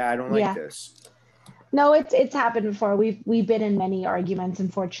 yeah, I don't like Yeah. this. No, it's happened before. We've been in many arguments,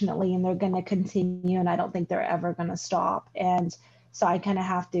 unfortunately, and they're going to continue, and I don't think they're ever going to stop. And so I kind of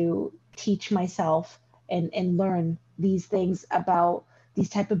have to teach myself and learn these things about these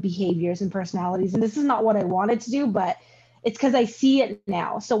type of behaviors and personalities. And this is not what I wanted to do, but it's because I see it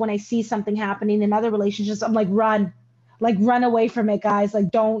now. So when I see something happening in other relationships, I'm like run away from it, guys.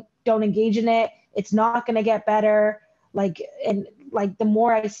 Like don't engage in it. It's not going to get better. Like and like the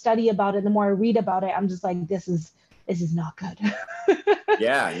more I study about it, the more I read about it, I'm just like, this is not good.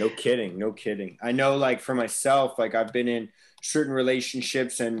 Yeah, no kidding, no kidding. I know, like for myself, like I've been in certain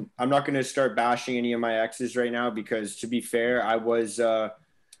relationships, and I'm not going to start bashing any of my exes right now because, to be fair, I was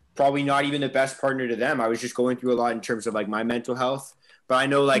probably not even the best partner to them. I was just going through a lot in terms of like my mental health. But I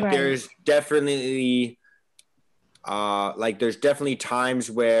know, Right, like there's definitely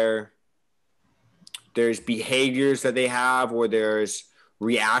times where there's behaviors that they have, or there's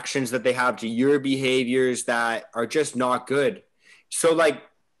reactions that they have to your behaviors that are just not good. So like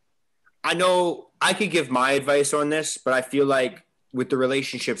I know I could give my advice on this, but I feel like with the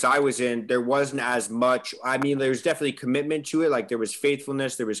relationships I was in, there wasn't as much. I mean, there's definitely commitment to it. Like there was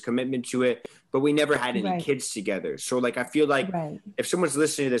faithfulness, there was commitment to it, but we never had any Right. kids together. So like, I feel like Right. if someone's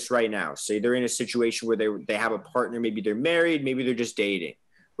listening to this right now, say they're in a situation where they have a partner, maybe they're married, maybe they're just dating,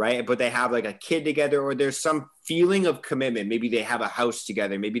 right? But they have like a kid together, or there's some feeling of commitment. Maybe they have a house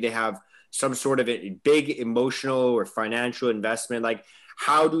together. Maybe they have some sort of a big emotional or financial investment. Like,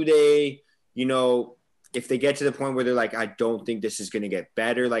 how do they, you know, if they get to the point where they're like, I don't think this is going to get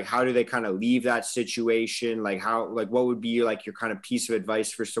better, like, how do they kind of leave that situation? Like, how, like, what would be like your kind of piece of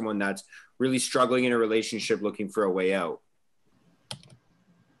advice for someone that's really struggling in a relationship, looking for a way out?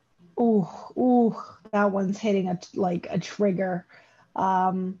 Ooh, that one's hitting a trigger.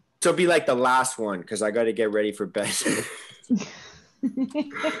 So be like the last one, because I got to get ready for bed.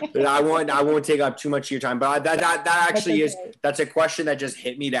 I won't take up too much of your time, but that actually is, that's a question that just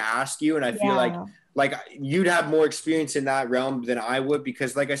hit me to ask you. And I feel like you'd have more experience in that realm than I would,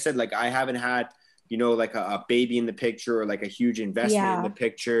 because like I said, like I haven't had, you know, like a baby in the picture or like a huge investment in the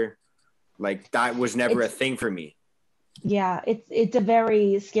picture. Like that was never a thing for me. Yeah, it's a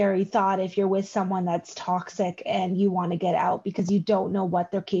very scary thought if you're with someone that's toxic and you want to get out because you don't know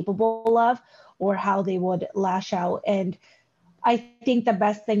what they're capable of or how they would lash out. And I think the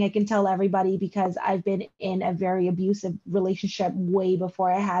best thing I can tell everybody, because I've been in a very abusive relationship way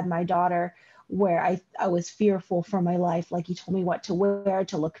before I had my daughter, where I was fearful for my life. Like he told me what to wear,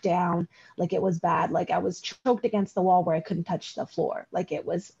 to look down, like it was bad. Like I was choked against the wall where I couldn't touch the floor. Like it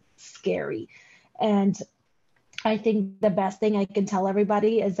was scary. And I think the best thing I can tell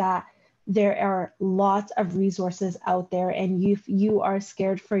everybody is that there are lots of resources out there, and if you are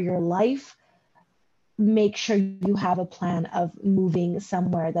scared for your life, make sure you have a plan of moving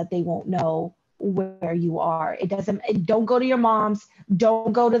somewhere that they won't know where you are. Don't go to your mom's,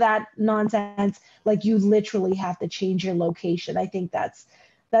 don't go to that nonsense. Like you literally have to change your location. I think that's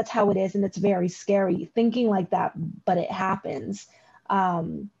how it is, and it's very scary thinking like that, but it happens.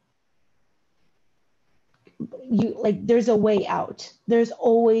 There's a way out. There's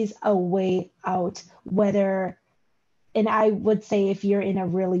always a way out, and I would say if you're in a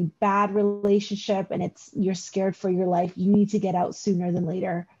really bad relationship and you're scared for your life, you need to get out sooner than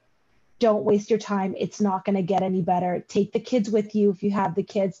later. Don't waste your time. It's not going to get any better. Take the kids with you. If you have the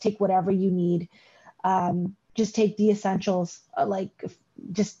kids, take whatever you need. Just take the essentials.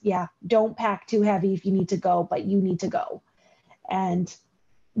 Don't pack too heavy if you need to go, but you need to go. And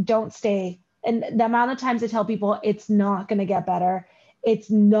don't stay. And the amount of times I tell people it's not going to get better, it's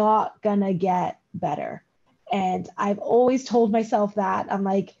not going to get better. And I've always told myself that. I'm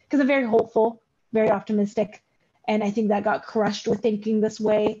like, because I'm very hopeful, very optimistic. And I think that got crushed with thinking this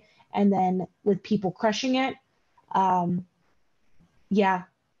way. And then with people crushing it,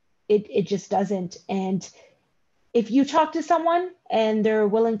 it just doesn't. And if you talk to someone and they're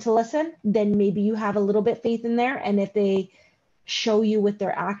willing to listen, then maybe you have a little bit faith in there. And if they show you with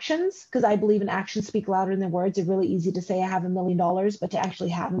their actions, because I believe in actions speak louder than words. It's really easy to say I have $1 million, but to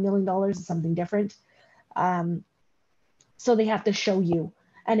actually have $1 million is something different. So they have to show you.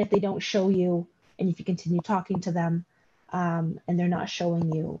 And if they don't show you, and if you continue talking to them, and they're not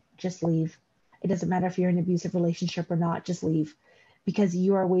showing you, just leave. It doesn't matter if you're in an abusive relationship or not, just leave, because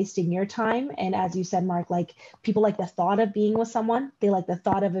you are wasting your time. And as you said, Mark, like people like the thought of being with someone. They like the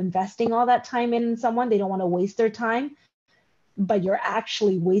thought of investing all that time in someone. They don't want to waste their time, but you're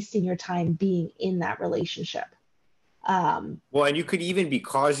actually wasting your time being in that relationship. Well, and you could even be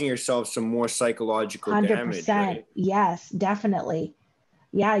causing yourself some more psychological 100%, damage. Right? Yes, definitely.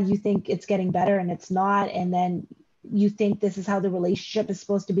 Yeah, you think it's getting better and it's not. And then you think this is how the relationship is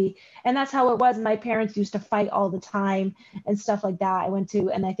supposed to be. And that's how it was. My parents used to fight all the time and stuff like that.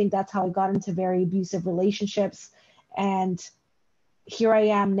 And I think that's how I got into very abusive relationships. And here I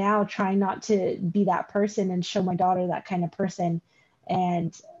am now trying not to be that person and show my daughter that kind of person.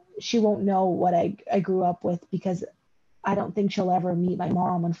 And she won't know what I grew up with, because I don't think she'll ever meet my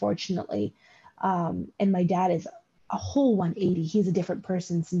mom, unfortunately. And my dad is a whole 180. He's a different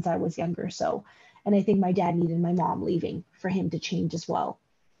person since I was younger. So, and I think my dad needed my mom leaving for him to change as well.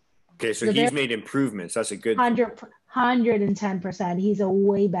 Okay, so he's made improvements. That's a good 110%. He's a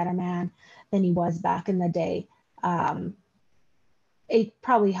way better man than he was back in the day. It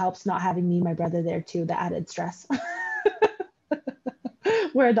probably helps not having me and my brother there too, the added stress.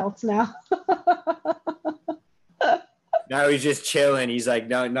 We're adults now. Now he's just chilling. He's like,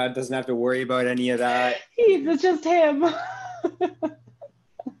 no, doesn't have to worry about any of that. It's just him.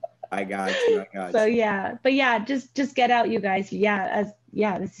 I got you. So yeah, but yeah, just get out, you guys. Yeah, as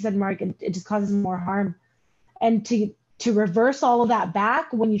you said, Mark, it just causes more harm. And to reverse all of that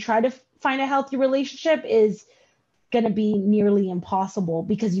back when you try to find a healthy relationship is going to be nearly impossible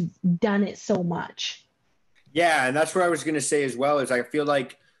because you've done it so much. Yeah, and that's what I was going to say as well, is I feel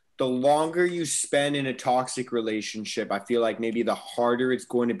like the longer you spend in a toxic relationship, I feel like maybe the harder it's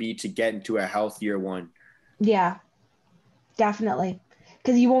going to be to get into a healthier one. Yeah, definitely.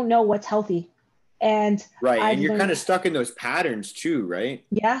 Because you won't know what's healthy. And Right. I've And you're kind learned, of stuck in those patterns too, right?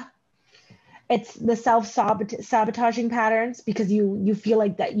 yeah, it's the self-sabotaging patterns because you feel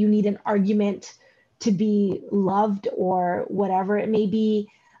like that you need an argument to be loved or whatever it may be.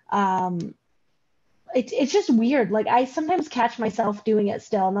 Um, it's just weird. Like I sometimes catch myself doing it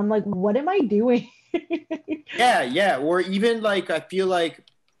still, and I'm like, what am I doing? Yeah, yeah. Or even like, I feel like,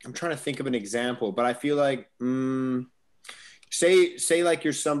 I'm trying to think of an example, but I feel like, say like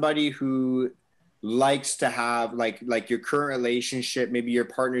you're somebody who likes to have like your current relationship, maybe your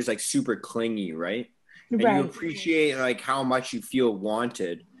partner's like super clingy, right? And you Right, appreciate like how much you feel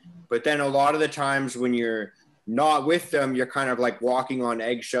wanted. But then a lot of the times when you're not with them, you're kind of like walking on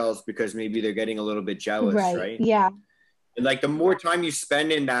eggshells because maybe they're getting a little bit jealous, right, right? yeah, And like the more time you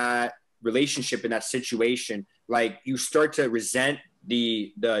spend in that relationship, in that situation, like you start to resent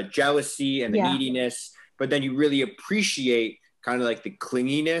the jealousy and the yeah, neediness, but then you really appreciate kind of like the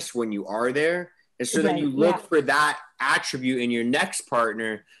clinginess when you are there. And so then you right, yeah, look for that attribute in your next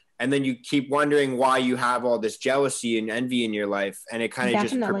partner, and then you keep wondering why you have all this jealousy and envy in your life, and it kind of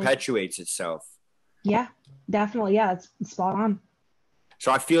just definitely, perpetuates itself. yeah, definitely, yeah, it's spot on.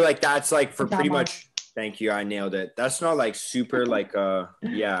 So I feel like that's like for Good job, pretty Mark. much, thank you, I nailed it. That's not like super like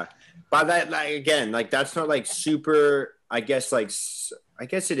yeah. But that like again, like that's not like super, I guess like I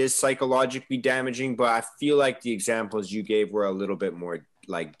guess it is psychologically damaging, but I feel like the examples you gave were a little bit more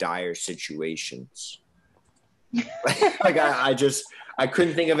like dire situations. Like I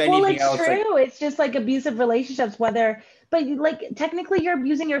couldn't think of Well, anything it's else like true. It's just like abusive relationships, whether, but like technically you're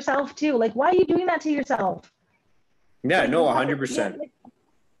abusing yourself too. Like, why are you doing that to yourself? yeah, Like, no, why? Yeah, 100%. like,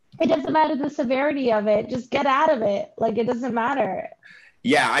 it doesn't matter the severity of it. Just get out of it. Like, it doesn't matter.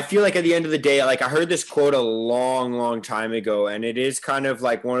 Yeah, I feel like at the end of the day, like I heard this quote a long, long time ago, and it is kind of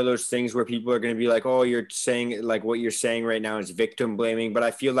like one of those things where people are going to be like, "Oh, you're saying like what you're saying right now is victim blaming," but I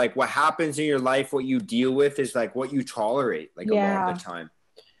feel like what happens in your life, what you deal with, is like what you tolerate, like a lot of the Yeah, time.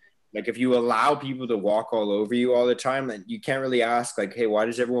 Like if you allow people to walk all over you all the time, then you can't really ask like, "Hey, why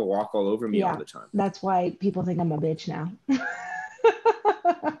does everyone walk all over me all yeah. the time?" That's why people think I'm a bitch now.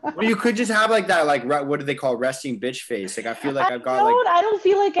 Well, you could just have like that, like what do they call resting bitch face? Like I feel like I I've got like I don't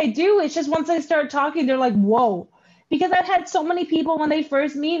feel like I do. It's just once I start talking, they're like, whoa. Because I've had so many people when they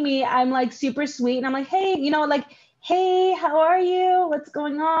first meet me, I'm like super sweet and I'm like, hey, like, hey, how are you? What's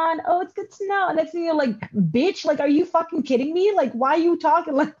going on? Oh, it's good to know. And next thing you're like, bitch, like, are you fucking kidding me? Like, why are you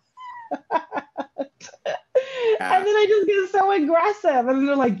talking like and yeah. then I just get so aggressive. And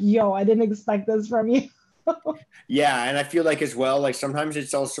they're like, yo, I didn't expect this from you. Yeah, and I feel like as well, like sometimes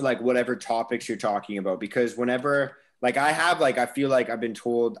it's also like whatever topics you're talking about, because whenever like I have like I feel like I've been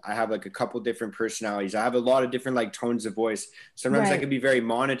told I have like a couple different personalities. I have a lot of different like tones of voice. Sometimes I Right, can be very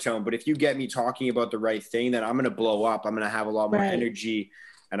monotone, but if you get me talking about the right thing, then I'm gonna blow up. I'm gonna have a lot more right. energy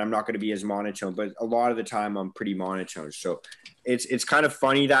and I'm not gonna be as monotone. But a lot of the time I'm pretty monotone. So it's kind of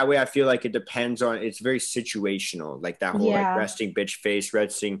funny that way. I feel like it depends on it's very situational, like that whole like Yeah. resting bitch face,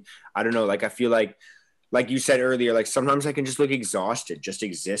 resting. I don't know, like I feel like you said earlier, like sometimes I can just look exhausted just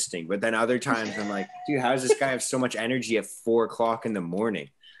existing. But then other times I'm like, dude, how does this guy have so much energy at 4 o'clock in the morning?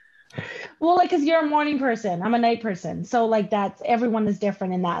 Well, like, cause you're a morning person. I'm a night person. So like that's everyone is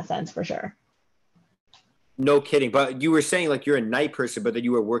different in that sense for sure. No kidding. But you were saying like you're a night person, but then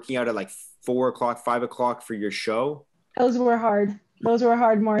you were working out at like 4 o'clock, 5 o'clock for your show. Those were hard. Those were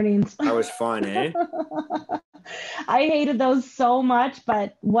hard mornings. That was fun, eh? I hated those so much,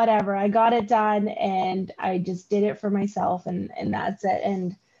 but whatever. I got it done and I just did it for myself and that's it.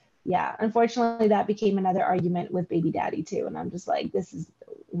 And yeah, unfortunately that became another argument with baby daddy too. And I'm just like, this is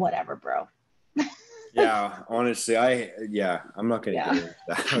whatever, bro. Yeah, honestly, I'm not gonna get Yeah. into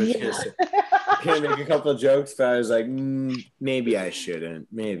that. I was gonna Yeah. say, gonna make a couple of jokes, but I was like, maybe I shouldn't.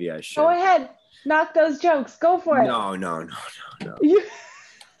 Maybe I Go should. ahead. Knock those jokes. Go for it. No, no, no, no, no. You-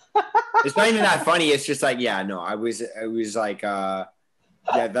 It's not even that funny. It's just like, yeah, no, I was like, yeah,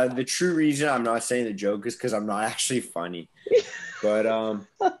 the true reason I'm not saying the joke is because I'm not actually funny. But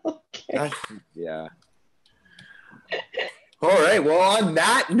okay. that's, yeah. All right. Well, on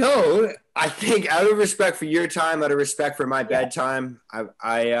that note, I think out of respect for your time, out of respect for my Yeah. bedtime,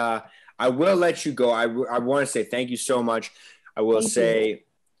 I will let you go. I want to say thank you so much. I will Thank you. say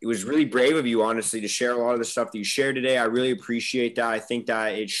it was really brave of you, honestly, to share a lot of the stuff that you shared today. I really appreciate that. I think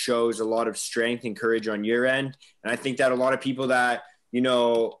that it shows a lot of strength and courage on your end. And I think that a lot of people that,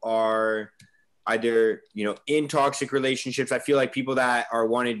 are either, in toxic relationships. I feel like people that are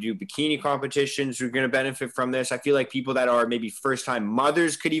wanting to do bikini competitions are going to benefit from this. I feel like people that are maybe first-time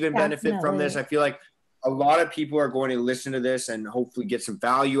mothers could even benefit from this. I feel like a lot of people are going to listen to this and hopefully get some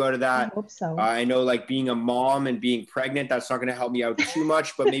value out of that. I hope so. I know, like, being a mom and being pregnant, that's not going to help me out too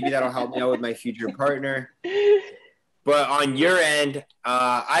much, but maybe that'll help me out with my future partner. But on your end,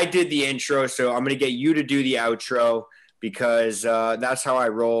 I did the intro, so I'm going to get you to do the outro, because that's how I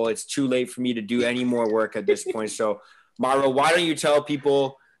roll. It's too late for me to do any more work at this point. So, Myra, why don't you tell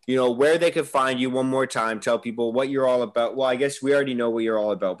people, where they can find you one more time? Tell people what you're all about. Well, I guess we already know what you're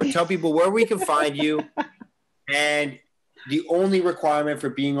all about, but tell people where we can find you. And the only requirement for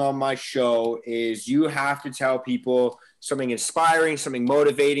being on my show is you have to tell people something inspiring, something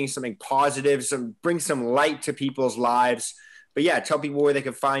motivating, something positive, bring some light to people's lives. But yeah, tell people where they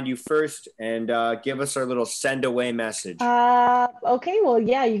can find you first, and give us our little send away message. Okay, well,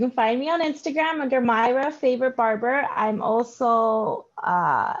 yeah, you can find me on Instagram under Myra Favorite Barber. I'm also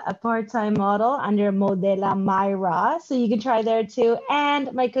a part-time model under Modela Myra, so you can try there too.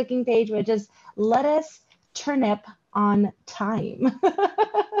 And my cooking page, which is lettuce turnip on time.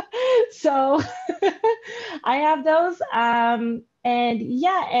 So I have those. And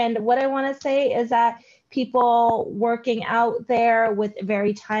yeah, and what I want to say is that people working out there with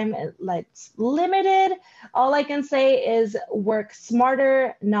very time like limited, all I can say is work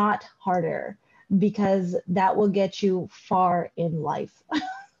smarter, not harder, because that will get you far in life.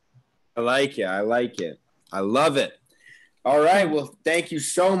 I like it. I like it. I love it. All right. Well, thank you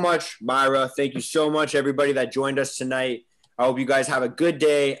so much, Myra. Thank you so much, everybody that joined us tonight. I hope you guys have a good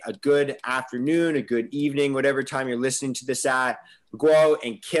day, a good afternoon, a good evening, whatever time you're listening to this at. Go out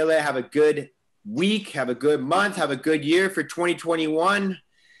and kill it. Have a good week. Have a good month. Have a good year for 2021.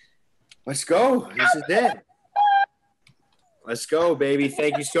 Let's go. This is it. Let's go, baby.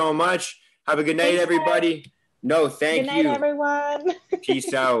 Thank you so much. Have a good night, everybody. No, thank you. Good night, everyone.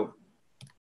 Peace out.